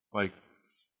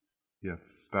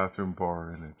bathroom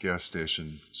bar in a gas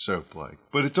station soap like.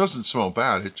 But it doesn't smell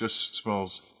bad, it just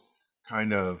smells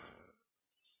kind of,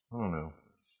 I don't know.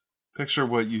 Picture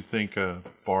what you think a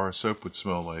bar of soap would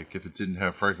smell like if it didn't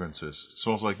have fragrances. It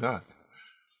smells like that.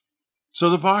 So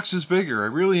the box is bigger. I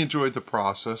really enjoyed the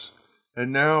process.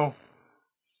 And now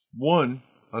 1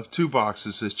 of 2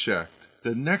 boxes is checked.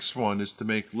 The next one is to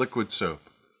make liquid soap.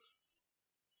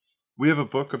 We have a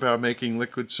book about making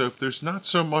liquid soap. There's not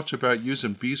so much about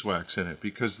using beeswax in it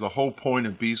because the whole point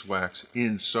of beeswax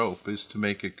in soap is to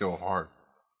make it go hard.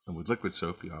 And with liquid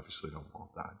soap, you obviously don't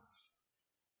want that.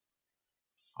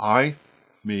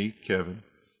 Kevin,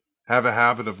 have a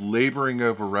habit of laboring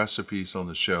over recipes on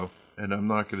the show, and I'm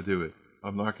not going to do it.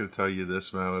 I'm not going to tell you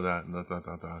this amount of that and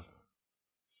that.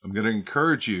 I'm going to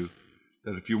encourage you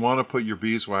that if you want to put your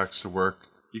beeswax to work,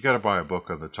 you got to buy a book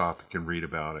on the topic and read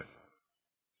about it.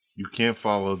 You can't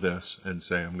follow this and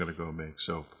say, I'm going to go make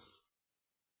soap.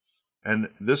 And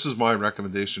this is my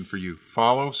recommendation for you.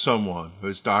 Follow someone who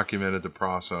has documented the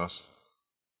process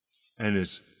and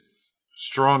is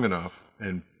strong enough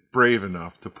and brave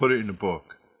enough to put it in a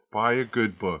book. Buy a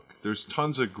good book. There's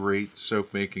tons of great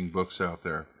soap making books out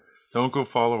there. Don't go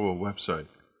follow a website.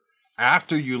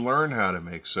 After you learn how to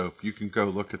make soap, you can go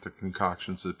look at the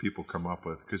concoctions that people come up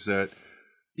with, because that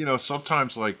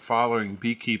sometimes like following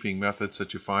beekeeping methods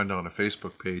that you find on a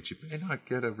Facebook page, you may not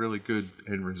get a really good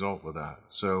end result with that.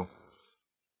 So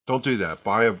don't do that.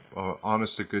 Buy a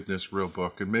honest to goodness real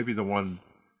book, and maybe the one,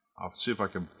 I'll see if I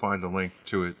can find a link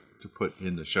to it to put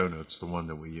in the show notes, the one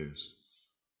that we use.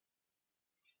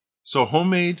 So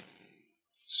homemade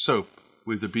soap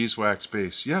with the beeswax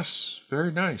base. Yes,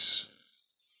 very nice.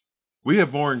 We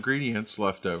have more ingredients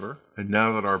left over, and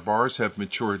now that our bars have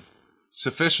matured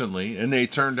sufficiently and they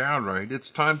turned out right, it's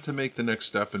time to make the next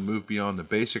step and move beyond the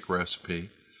basic recipe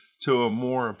to a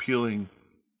more appealing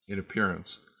in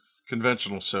appearance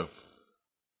conventional soap.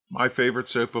 My favorite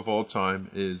soap of all time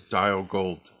is Dial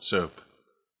Gold soap.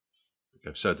 I think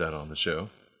I've said that on the show.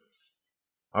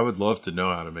 I would love to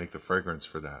know how to make the fragrance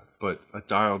for that, but a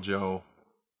Dial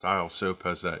soap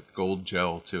has that gold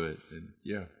gel to it, and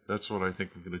yeah, that's what I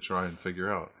think I'm going to try and figure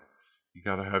out. You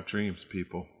got to have dreams,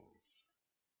 people.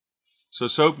 So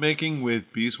soap making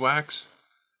with beeswax,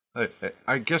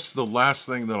 I guess the last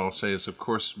thing that I'll say is, of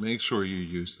course, make sure you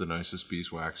use the nicest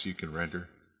beeswax you can render.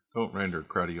 Don't render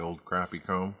cruddy old crappy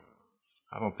comb.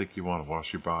 I don't think you want to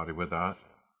wash your body with that.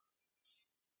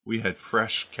 We had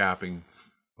fresh capping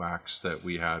wax that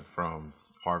we had from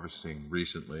harvesting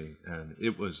recently, and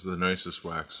it was the nicest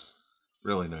wax.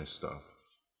 Really nice stuff.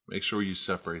 Make sure you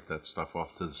separate that stuff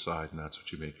off to the side, and that's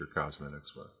what you make your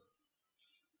cosmetics with.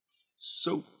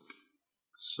 Soap.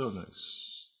 So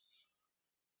nice.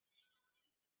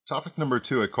 Topic number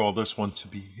 2, I call this one to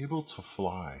be able to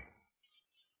fly.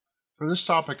 For this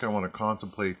topic, I want to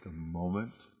contemplate the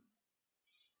moment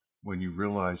when you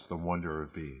realize the wonder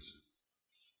of bees.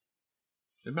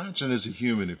 Imagine as a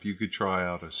human if you could try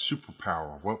out a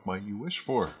superpower, what might you wish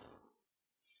for?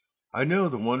 I know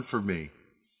the one for me,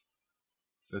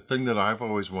 the thing that I've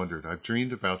always wondered, I've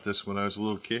dreamed about this when I was a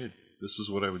little kid. This is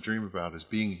what I would dream about, is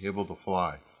being able to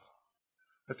fly.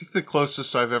 I think the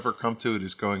closest I've ever come to it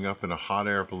is going up in a hot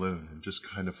air balloon and just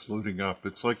kind of floating up.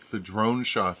 It's like the drone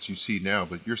shots you see now,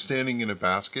 but you're standing in a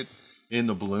basket in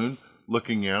the balloon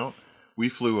looking out. We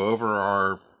flew over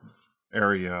our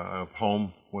area of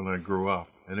home when I grew up,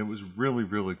 and it was really,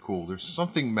 really cool. There's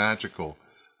something magical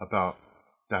about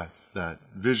that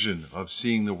vision of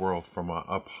seeing the world from an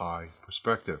up high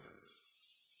perspective.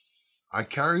 I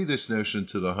carry this notion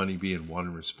to the honeybee in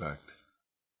one respect.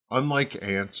 Unlike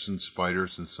ants and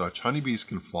spiders and such, honeybees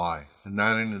can fly, and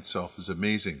that in itself is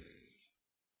amazing.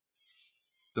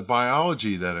 The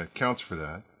biology that accounts for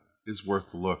that is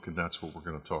worth a look, and that's what we're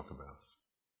going to talk about.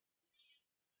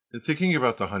 In thinking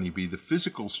about the honeybee, the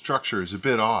physical structure is a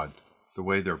bit odd, the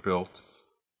way they're built.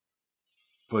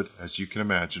 But as you can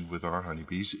imagine with our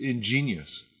honeybees,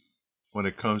 ingenious when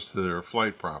it comes to their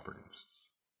flight properties.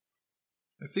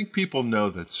 I think people know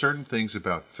that certain things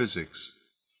about physics,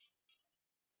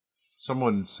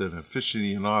 someone's an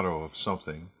aficionado of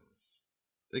something,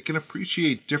 they can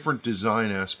appreciate different design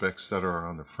aspects that are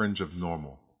on the fringe of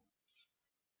normal.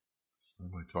 What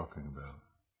am I talking about?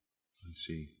 Let me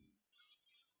see.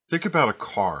 Think about a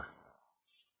car.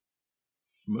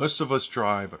 Most of us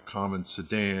drive a common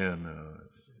sedan,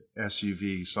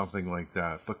 SUV, something like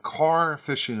that. But car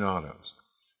aficionados,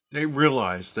 they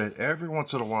realize that every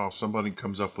once in a while somebody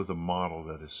comes up with a model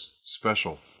that is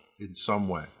special in some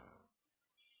way.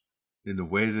 In the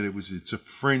way that it's a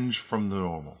fringe from the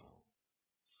normal.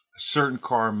 A certain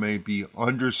car may be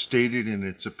understated in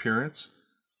its appearance,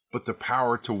 but the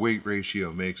power to weight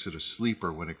ratio makes it a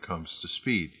sleeper when it comes to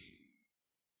speed.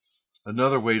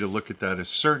 Another way to look at that is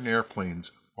certain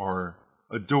airplanes are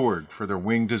adored for their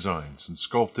wing designs and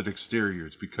sculpted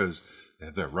exteriors because they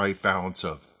have that right balance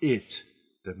of it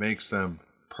that makes them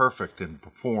perfect and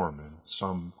perform in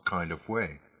some kind of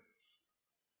way.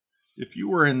 If you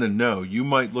were in the know, you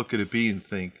might look at a bee and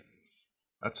think,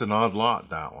 that's an odd lot,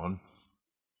 that one.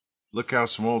 Look how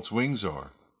small its wings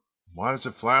are. Why does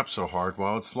it flap so hard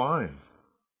while it's flying?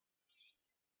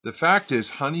 The fact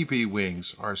is, honeybee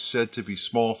wings are said to be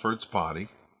small for its body,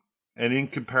 and in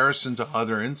comparison to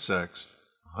other insects,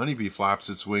 a honeybee flaps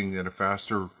its wing at a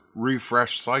faster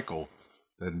refresh cycle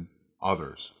than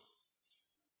others.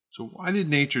 So why did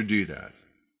nature do that?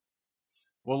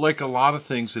 Well, like a lot of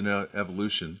things in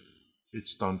evolution,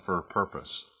 it's done for a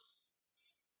purpose.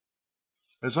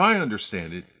 As I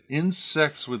understand it,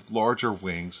 insects with larger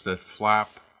wings that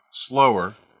flap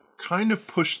slower kind of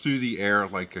push through the air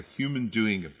like a human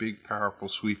doing a big, powerful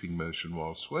sweeping motion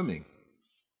while swimming.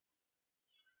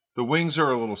 The wings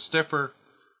are a little stiffer,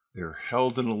 they're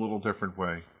held in a little different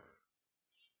way,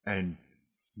 and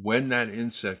when that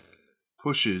insect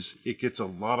pushes, it gets a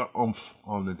lot of oomph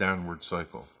on the downward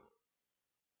cycle.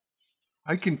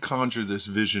 I can conjure this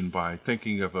vision by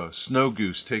thinking of a snow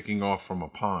goose taking off from a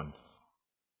pond.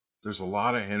 There's a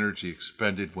lot of energy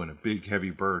expended when a big heavy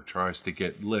bird tries to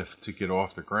get lift to get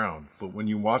off the ground. But when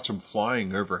you watch them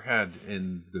flying overhead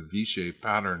in the V-shaped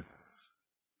pattern,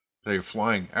 they're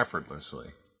flying effortlessly.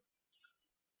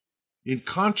 In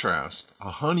contrast, a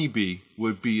honeybee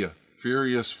would be a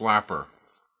furious flapper,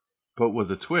 but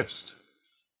with a twist.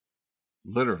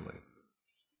 Literally.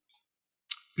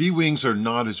 Bee wings are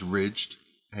not as ridged,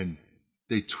 and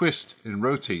they twist and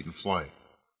rotate in flight.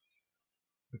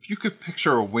 If you could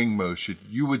picture a wing motion,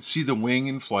 you would see the wing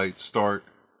in flight start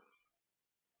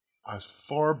as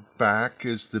far back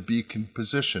as the bee can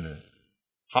position it,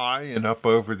 high and up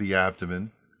over the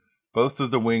abdomen, both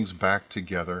of the wings back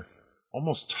together,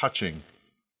 almost touching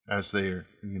as they're,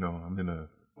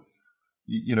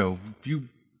 if you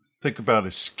think about a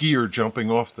skier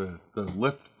jumping off the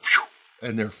lift,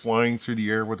 and they're flying through the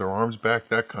air with their arms back,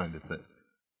 that kind of thing.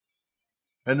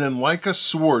 And then like a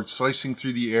sword slicing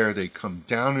through the air, they come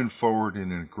down and forward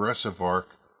in an aggressive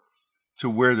arc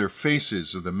to where their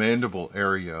faces are the mandible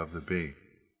area of the bee.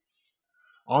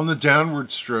 On the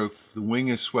downward stroke, the wing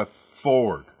is swept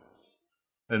forward,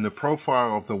 and the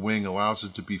profile of the wing allows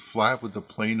it to be flat with the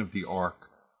plane of the arc,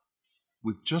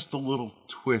 with just a little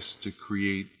twist to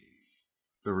create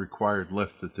the required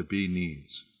lift that the bee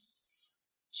needs.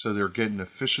 So they're getting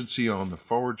efficiency on the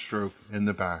forward stroke and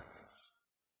the back.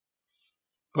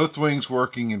 Both wings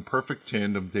working in perfect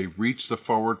tandem, they reach the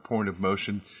forward point of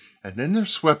motion, and then they're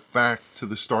swept back to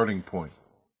the starting point.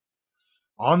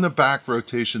 On the back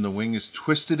rotation, the wing is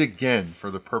twisted again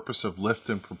for the purpose of lift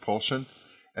and propulsion.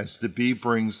 As the bee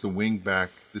brings the wing back,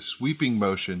 the sweeping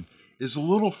motion is a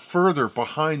little further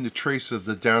behind the trace of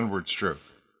the downward stroke.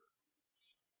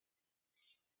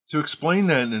 To explain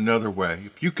that in another way,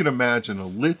 if you could imagine a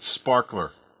lit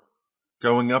sparkler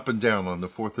going up and down on the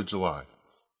 4th of July.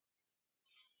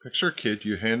 Picture a kid,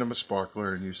 you hand them a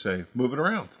sparkler and you say, move it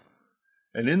around.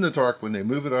 And in the dark, when they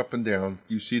move it up and down,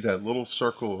 you see that little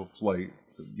circle of light,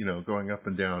 going up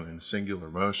and down in singular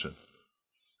motion.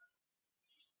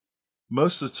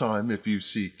 Most of the time, if you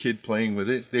see a kid playing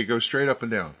with it, they go straight up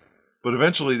and down. But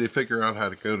eventually they figure out how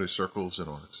to go to circles and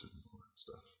arcs and all that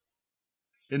stuff.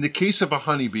 In the case of a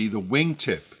honeybee, the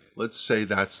wingtip, let's say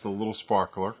that's the little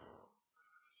sparkler,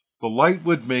 the light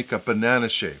would make a banana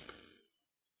shape.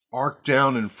 Arc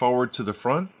down and forward to the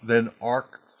front, then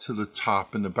arc to the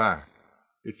top and the back.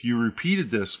 If you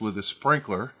repeated this with a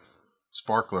sparkler,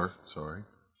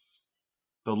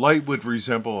 the light would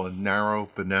resemble a narrow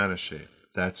banana shape.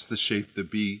 That's the shape the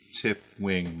bee tip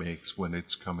wing makes when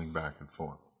it's coming back and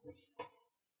forth.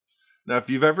 Now, if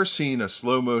you've ever seen a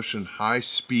slow motion, high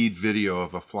speed video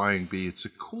of a flying bee, it's the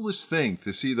coolest thing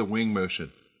to see the wing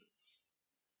motion.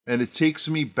 And it takes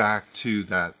me back to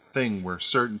that thing where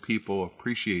certain people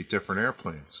appreciate different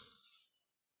airplanes.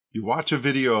 You watch a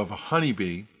video of a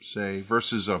honeybee, say,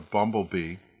 versus a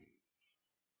bumblebee,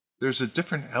 there's a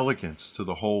different elegance to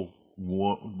the whole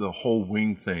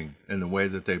wing thing and the way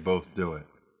that they both do it.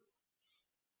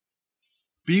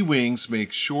 Bee wings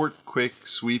make short, quick,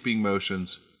 sweeping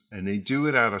motions, and they do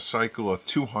it at a cycle of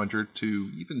 200 to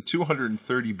even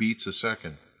 230 beats a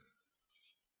second.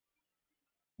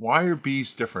 Why are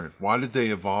bees different? Why did they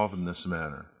evolve in this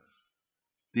manner?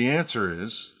 The answer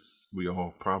is, we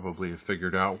all probably have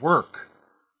figured out, work.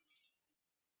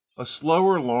 A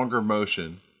slower, longer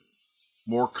motion,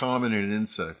 more common in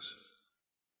insects,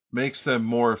 makes them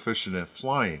more efficient at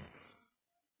flying.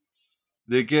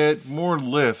 They get more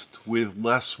lift with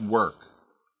less work.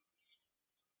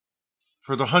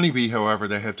 For the honeybee, however,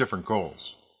 they have different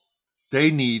goals. They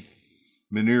need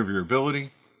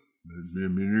maneuverability,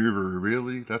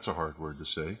 that's a hard word to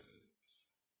say.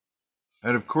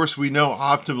 And of course, we know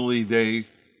optimally they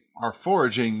are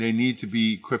foraging, they need to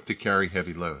be equipped to carry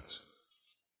heavy loads.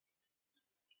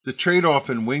 The trade-off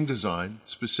in wing design,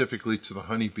 specifically to the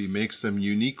honeybee, makes them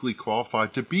uniquely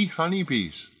qualified to be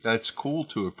honeybees. That's cool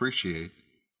to appreciate,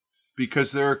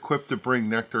 because they're equipped to bring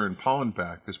nectar and pollen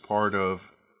back as part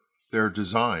of their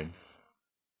design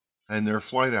and their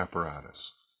flight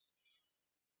apparatus.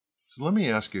 So let me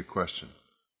ask you a question.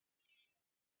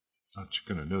 Not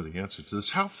going to know the answer to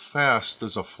this. How fast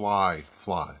does a fly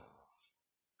fly?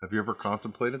 Have you ever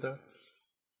contemplated that?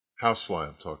 Housefly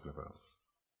I'm talking about.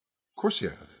 Of course you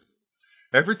have.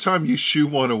 Every time you shoo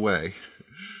one away,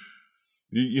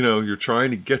 you're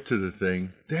trying to get to the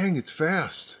thing. Dang, it's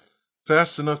fast.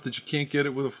 Fast enough that you can't get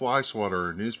it with a fly swatter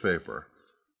or a newspaper.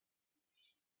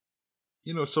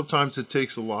 Sometimes it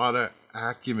takes a lot of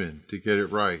acumen to get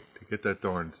it right, to get that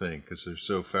darn thing, because they're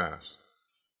so fast.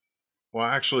 Well,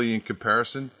 actually, in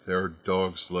comparison, they're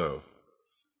dog slow.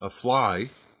 A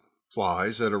fly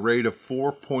flies at a rate of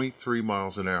 4.3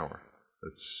 miles an hour.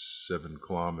 That's 7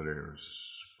 kilometers,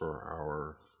 for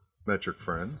our metric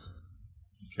friends,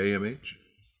 kmh.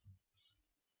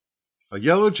 A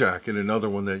yellow jacket, another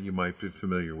one that you might be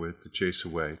familiar with, to chase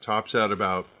away, tops out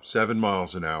about 7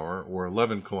 miles an hour or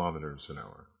 11 kilometers an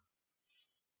hour.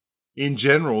 In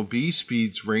general, bee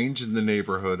speeds range in the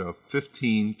neighborhood of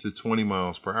 15 to 20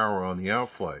 miles per hour on the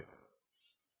outflight.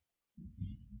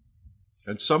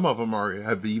 And some of them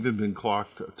have even been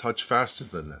clocked a touch faster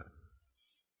than that.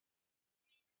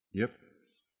 Yep,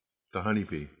 the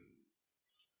honeybee.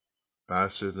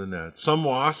 Faster than that. Some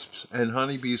wasps and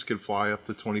honeybees can fly up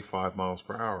to 25 miles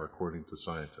per hour, according to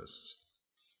scientists.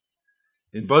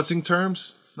 In buzzing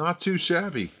terms, not too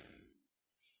shabby.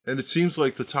 And it seems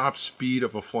like the top speed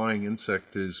of a flying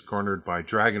insect is garnered by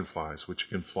dragonflies, which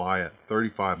can fly at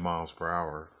 35 miles per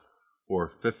hour or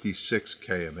 56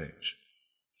 kmh.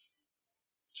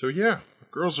 So yeah,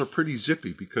 girls are pretty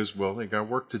zippy because, well, they got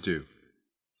work to do.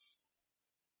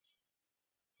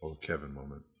 Oh, Kevin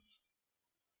moment.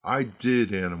 I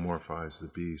did anamorphize the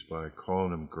bees by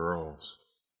calling them girls.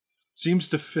 Seems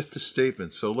to fit the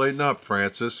statement, so lighten up,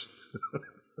 Francis.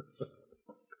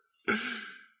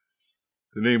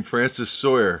 The name Francis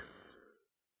Sawyer.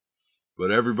 But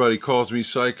everybody calls me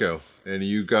Psycho, and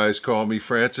you guys call me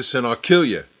Francis and I'll kill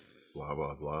you. Blah,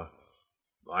 blah, blah.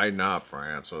 Lighten up,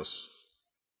 Francis.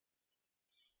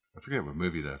 I forget what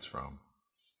movie that's from.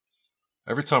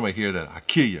 Every time I hear that, I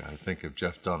kill you, I think of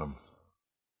Jeff Dunham.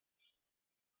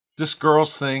 This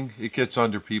girls thing, it gets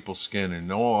under people's skin.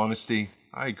 In all honesty,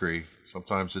 I agree.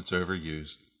 Sometimes it's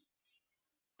overused.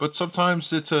 But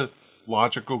sometimes it's a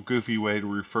logical, goofy way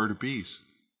to refer to bees.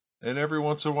 And every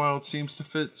once in a while it seems to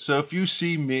fit. So if you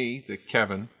see me, the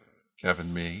Kevin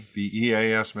me, the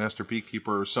EAS Master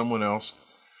Beekeeper, or someone else,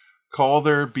 call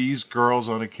their bees girls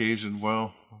on occasion,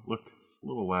 well, look, a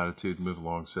little latitude, move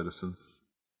along, citizens.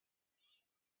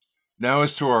 Now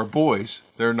as to our boys,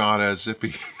 they're not as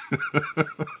zippy.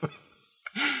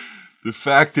 The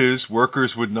fact is,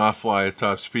 workers would not fly at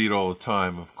top speed all the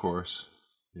time, of course.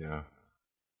 Yeah.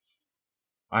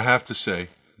 I have to say,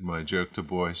 my joke to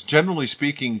boys, generally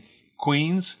speaking,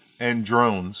 queens and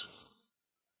drones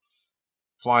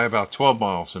fly about 12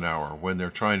 miles an hour when they're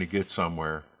trying to get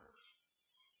somewhere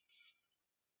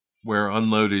where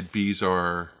unloaded bees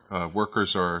are,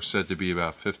 workers are said to be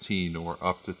about 15 or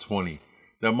up to 20.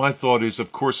 Now, my thought is,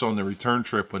 of course, on the return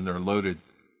trip when they're loaded,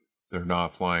 they're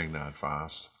not flying that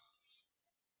fast.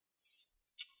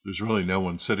 There's really no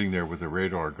one sitting there with a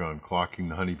radar gun clocking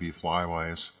the honeybee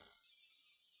flyways.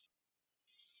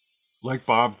 Like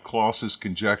Bob Kloss's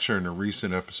conjecture in a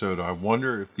recent episode, I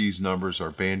wonder if these numbers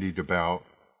are bandied about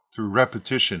through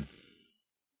repetition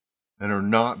and are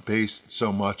not based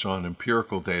so much on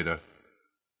empirical data.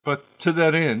 But to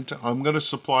that end, I'm going to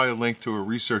supply a link to a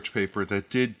research paper that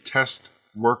did test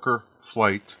worker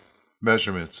flight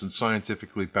measurements and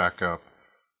scientifically back up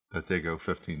that they go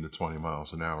 15 to 20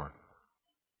 miles an hour.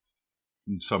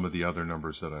 And some of the other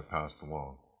numbers that I passed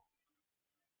along.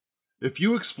 If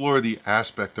you explore the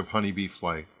aspect of honeybee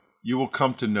flight, you will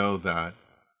come to know that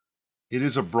it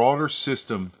is a broader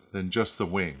system than just the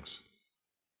wings.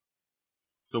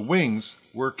 The wings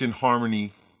work in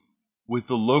harmony with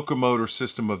the locomotor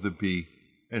system of the bee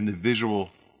and the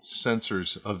visual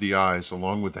sensors of the eyes,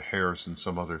 along with the hairs and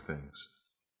some other things.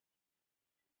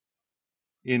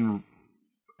 In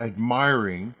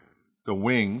admiring the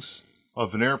wings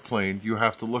of an airplane, you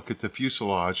have to look at the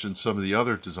fuselage and some of the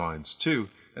other designs too.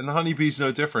 And the honeybee's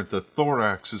no different. The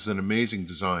thorax is an amazing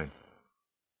design.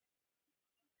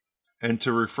 And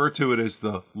to refer to it as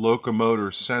the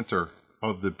locomotor center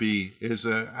of the bee is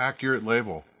an accurate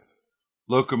label.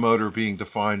 Locomotor being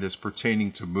defined as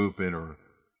pertaining to movement or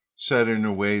said in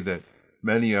a way that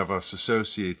many of us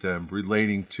associate them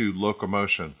relating to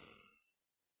locomotion.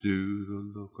 Do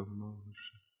the locomotion.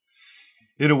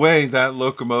 In a way, that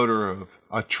locomotor of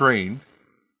a train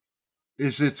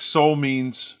is its sole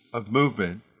means of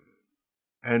movement.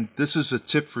 And this is a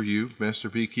tip for you, Master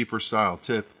Beekeeper style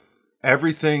tip.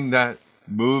 Everything that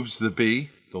moves the bee,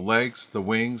 the legs, the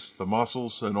wings, the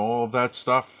muscles, and all of that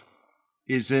stuff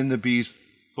is in the bee's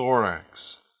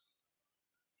thorax.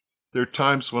 There are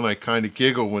times when I kind of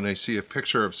giggle when I see a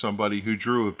picture of somebody who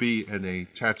drew a bee and they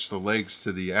attach the legs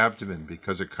to the abdomen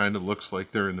because it kind of looks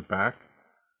like they're in the back,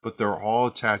 but they're all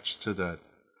attached to that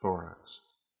thorax.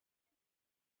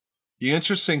 The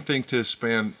interesting thing to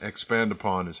expand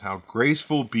upon is how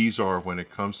graceful bees are when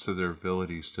it comes to their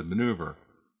abilities to maneuver.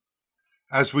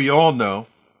 As we all know,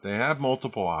 they have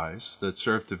multiple eyes that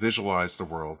serve to visualize the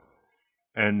world,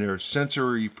 and their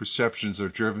sensory perceptions are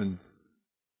driven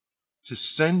to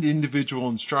send individual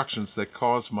instructions that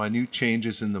cause minute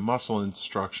changes in the muscle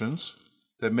instructions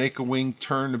that make a wing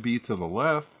turn to be to the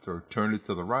left or turn it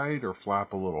to the right or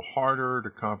flap a little harder to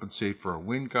compensate for a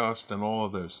wind gust and all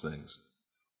of those things.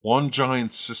 One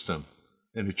giant system,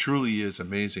 and it truly is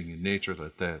amazing in nature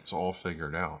that that's all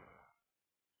figured out.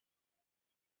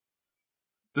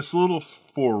 This little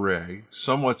foray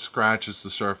somewhat scratches the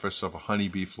surface of a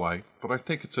honeybee flight, but I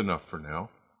think it's enough for now.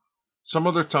 Some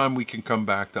other time we can come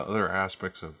back to other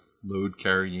aspects of load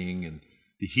carrying and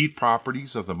the heat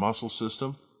properties of the muscle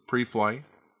system pre-flight.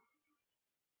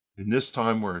 In this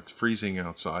time where it's freezing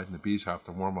outside and the bees have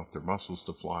to warm up their muscles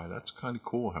to fly, that's kind of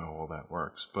cool how all that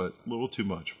works, but a little too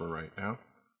much for right now.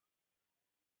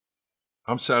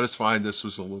 I'm satisfied this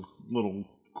was a little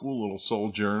cool little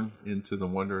sojourn into the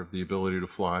wonder of the ability to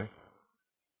fly.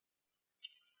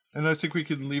 And I think we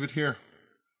can leave it here.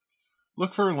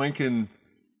 Look for a link in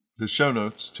the show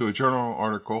notes to a journal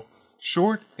article,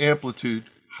 Short Amplitude,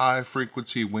 High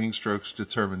Frequency Wing Strokes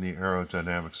Determine the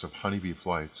Aerodynamics of Honeybee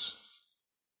Flights.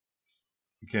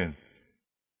 Again,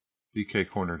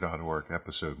 BKCorner.org,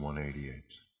 episode 188.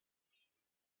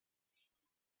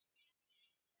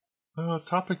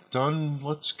 Topic done.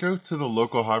 Let's go to the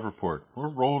local Hive Report. We're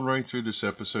rolling right through this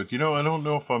episode. You know, I don't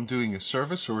know if I'm doing a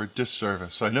service or a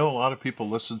disservice. I know a lot of people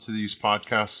listen to these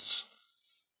podcasts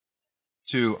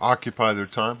to occupy their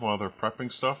time while they're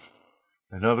prepping stuff,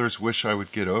 and others wish I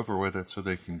would get over with it so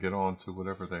they can get on to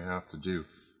whatever they have to do.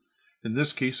 In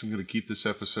this case, I'm going to keep this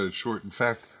episode short. In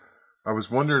fact, I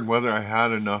was wondering whether I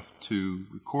had enough to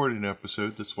record an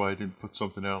episode. That's why I didn't put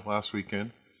something out last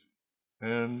weekend.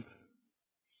 And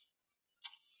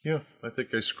yeah, I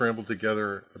think I scrambled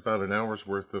together about an hour's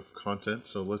worth of content,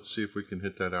 so let's see if we can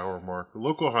hit that hour mark. The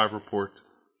local Hive Report,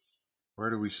 where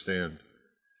do we stand?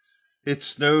 It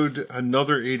snowed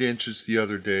another 8 inches the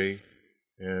other day,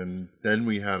 and then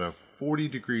we had a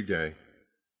 40-degree day.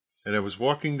 And I was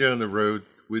walking down the road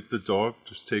with the dog,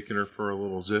 just taking her for a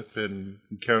little zip, and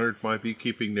encountered my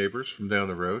beekeeping neighbors from down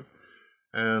the road.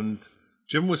 And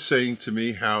Jim was saying to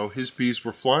me how his bees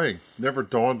were flying. Never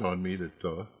dawned on me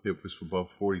that it was above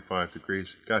 45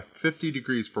 degrees. Got 50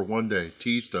 degrees for one day,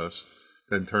 teased us,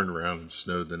 then turned around and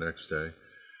snowed the next day.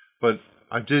 But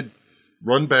I did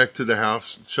run back to the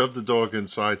house, shove the dog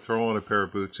inside, throw on a pair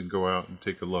of boots, and go out and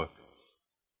take a look.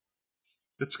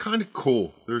 It's kind of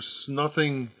cool. There's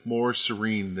nothing more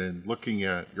serene than looking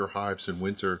at your hives in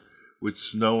winter with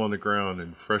snow on the ground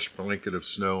and fresh blanket of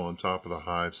snow on top of the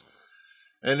hives.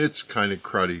 And it's kind of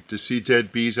cruddy to see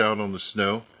dead bees out on the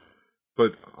snow.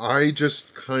 But I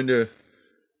just kind of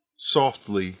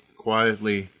softly,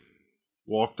 quietly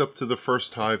walked up to the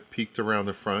first hive, peeked around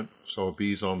the front, saw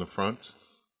bees on the front.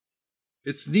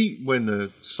 It's neat when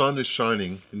the sun is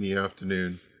shining in the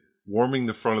afternoon, warming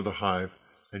the front of the hive,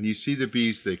 and you see the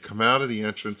bees, they come out of the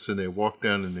entrance and they walk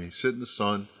down and they sit in the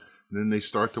sun, and then they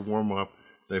start to warm up,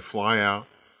 they fly out,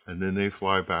 and then they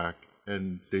fly back.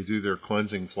 And they do their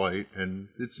cleansing flight, and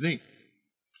it's neat.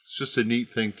 It's just a neat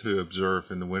thing to observe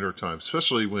in the wintertime,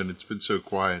 especially when it's been so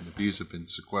quiet and the bees have been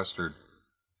sequestered.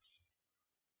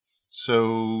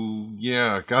 So,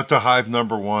 yeah, got to hive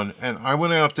number 1, and I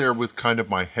went out there with kind of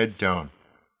my head down,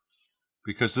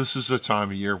 because this is the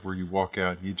time of year where you walk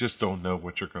out and you just don't know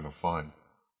what you're going to find.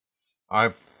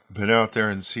 I've been out there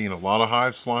and seen a lot of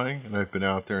hives flying, and I've been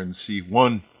out there and see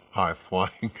one hive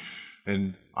flying,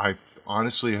 and I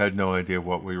honestly had no idea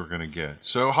what we were going to get.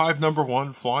 So hive number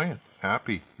 1, flying,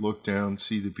 happy, look down,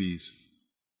 see the bees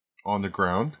on the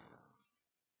ground,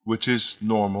 which is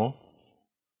normal.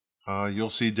 You'll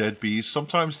see dead bees.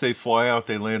 Sometimes they fly out,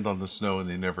 they land on the snow, and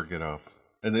they never get up.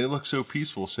 And they look so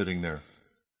peaceful sitting there.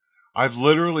 I've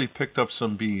literally picked up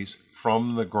some bees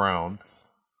from the ground,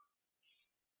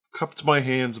 cupped my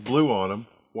hands, blew on them,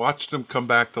 watched them come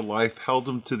back to life, held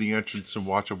them to the entrance, and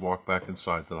watched them walk back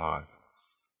inside the hive.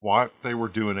 What they were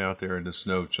doing out there in the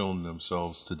snow, chilling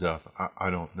themselves to death, I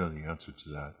don't know the answer to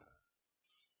that.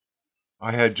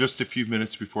 I had just a few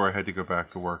minutes before I had to go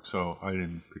back to work, so I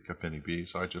didn't pick up any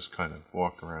bees. I just kind of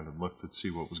walked around and looked to see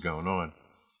what was going on.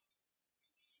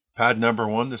 Pad number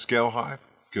 1, the scale hive,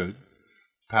 good.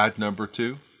 Pad number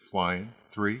 2, flying.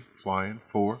 3, flying.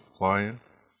 4, flying.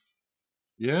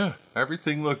 Yeah,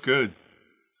 everything looked good.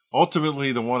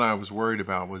 Ultimately, the one I was worried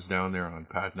about was down there on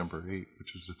pad number 8,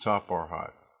 which was the top bar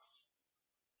hive.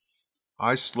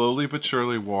 I slowly but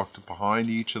surely walked behind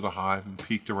each of the hive and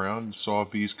peeked around and saw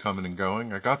bees coming and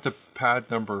going. I got to pad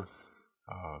number,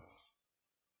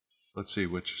 which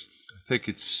I think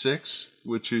it's 6,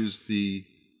 which is the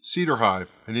cedar hive.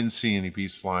 I didn't see any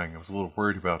bees flying. I was a little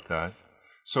worried about that.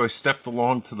 So I stepped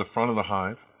along to the front of the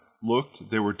hive,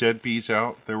 looked. There were dead bees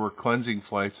out. There were cleansing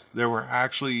flights. There were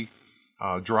actually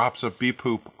drops of bee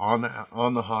poop on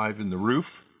the hive in the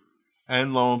roof.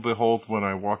 And lo and behold, when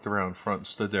I walked around front and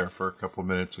stood there for a couple of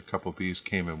minutes, a couple of bees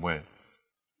came and went.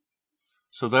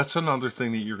 So that's another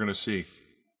thing that you're going to see.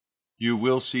 You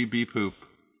will see bee poop.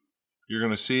 You're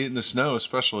going to see it in the snow,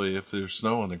 especially if there's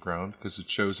snow on the ground, because it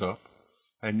shows up.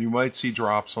 And you might see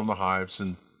drops on the hives.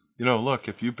 And, look,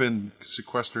 if you've been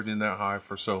sequestered in that hive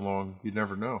for so long, you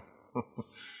never know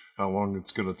how long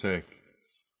it's going to take.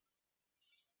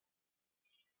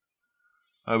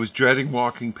 I was dreading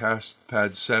walking past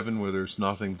pad 7 where there's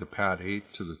nothing to pad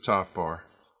 8 to the top bar.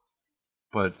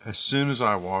 But as soon as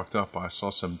I walked up, I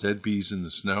saw some dead bees in the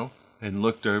snow and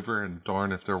looked over, and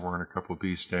darn if there weren't a couple of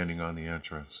bees standing on the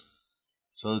entrance.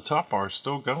 So the top bar is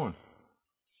still going.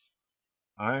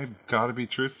 I've got to be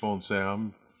truthful and say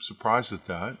I'm surprised at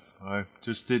that. I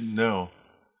just didn't know.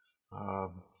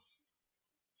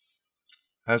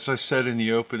 As I said in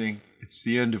the opening, it's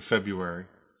the end of February.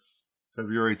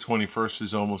 February 21st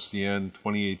is almost the end,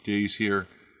 28 days here.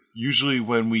 Usually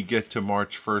when we get to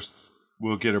March 1st,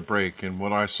 we'll get a break. And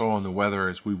what I saw in the weather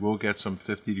is we will get some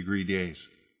 50-degree days.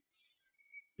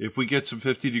 If we get some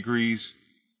 50 degrees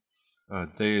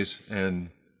days and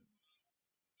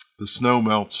the snow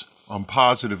melts, I'm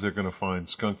positive they're going to find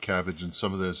skunk cabbage and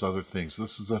some of those other things.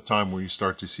 This is the time where you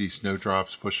start to see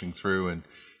snowdrops pushing through. And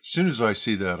as soon as I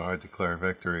see that, I declare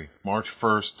victory. March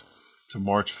 1st to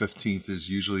March 15th is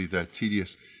usually that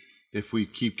tedious. If we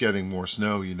keep getting more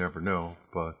snow, you never know.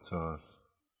 But I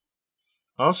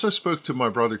also spoke to my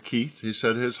brother Keith. He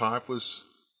said his hive was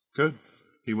good.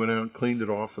 He went out and cleaned it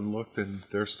off and looked, and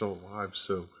they're still alive.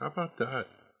 So how about that?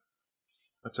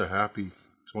 That's a happy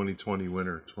 2020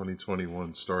 winter,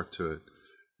 2021 start to it.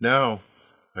 Now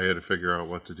I got to figure out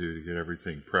what to do to get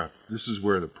everything prepped. This is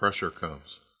where the pressure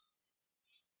comes.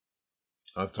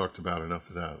 I've talked about enough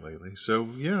of that lately. So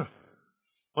yeah,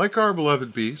 like our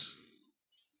beloved bees,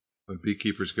 when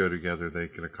beekeepers go together, they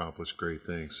can accomplish great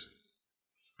things.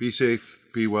 Be safe,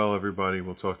 be well, everybody.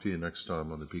 We'll talk to you next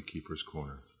time on the Beekeeper's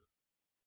Corner.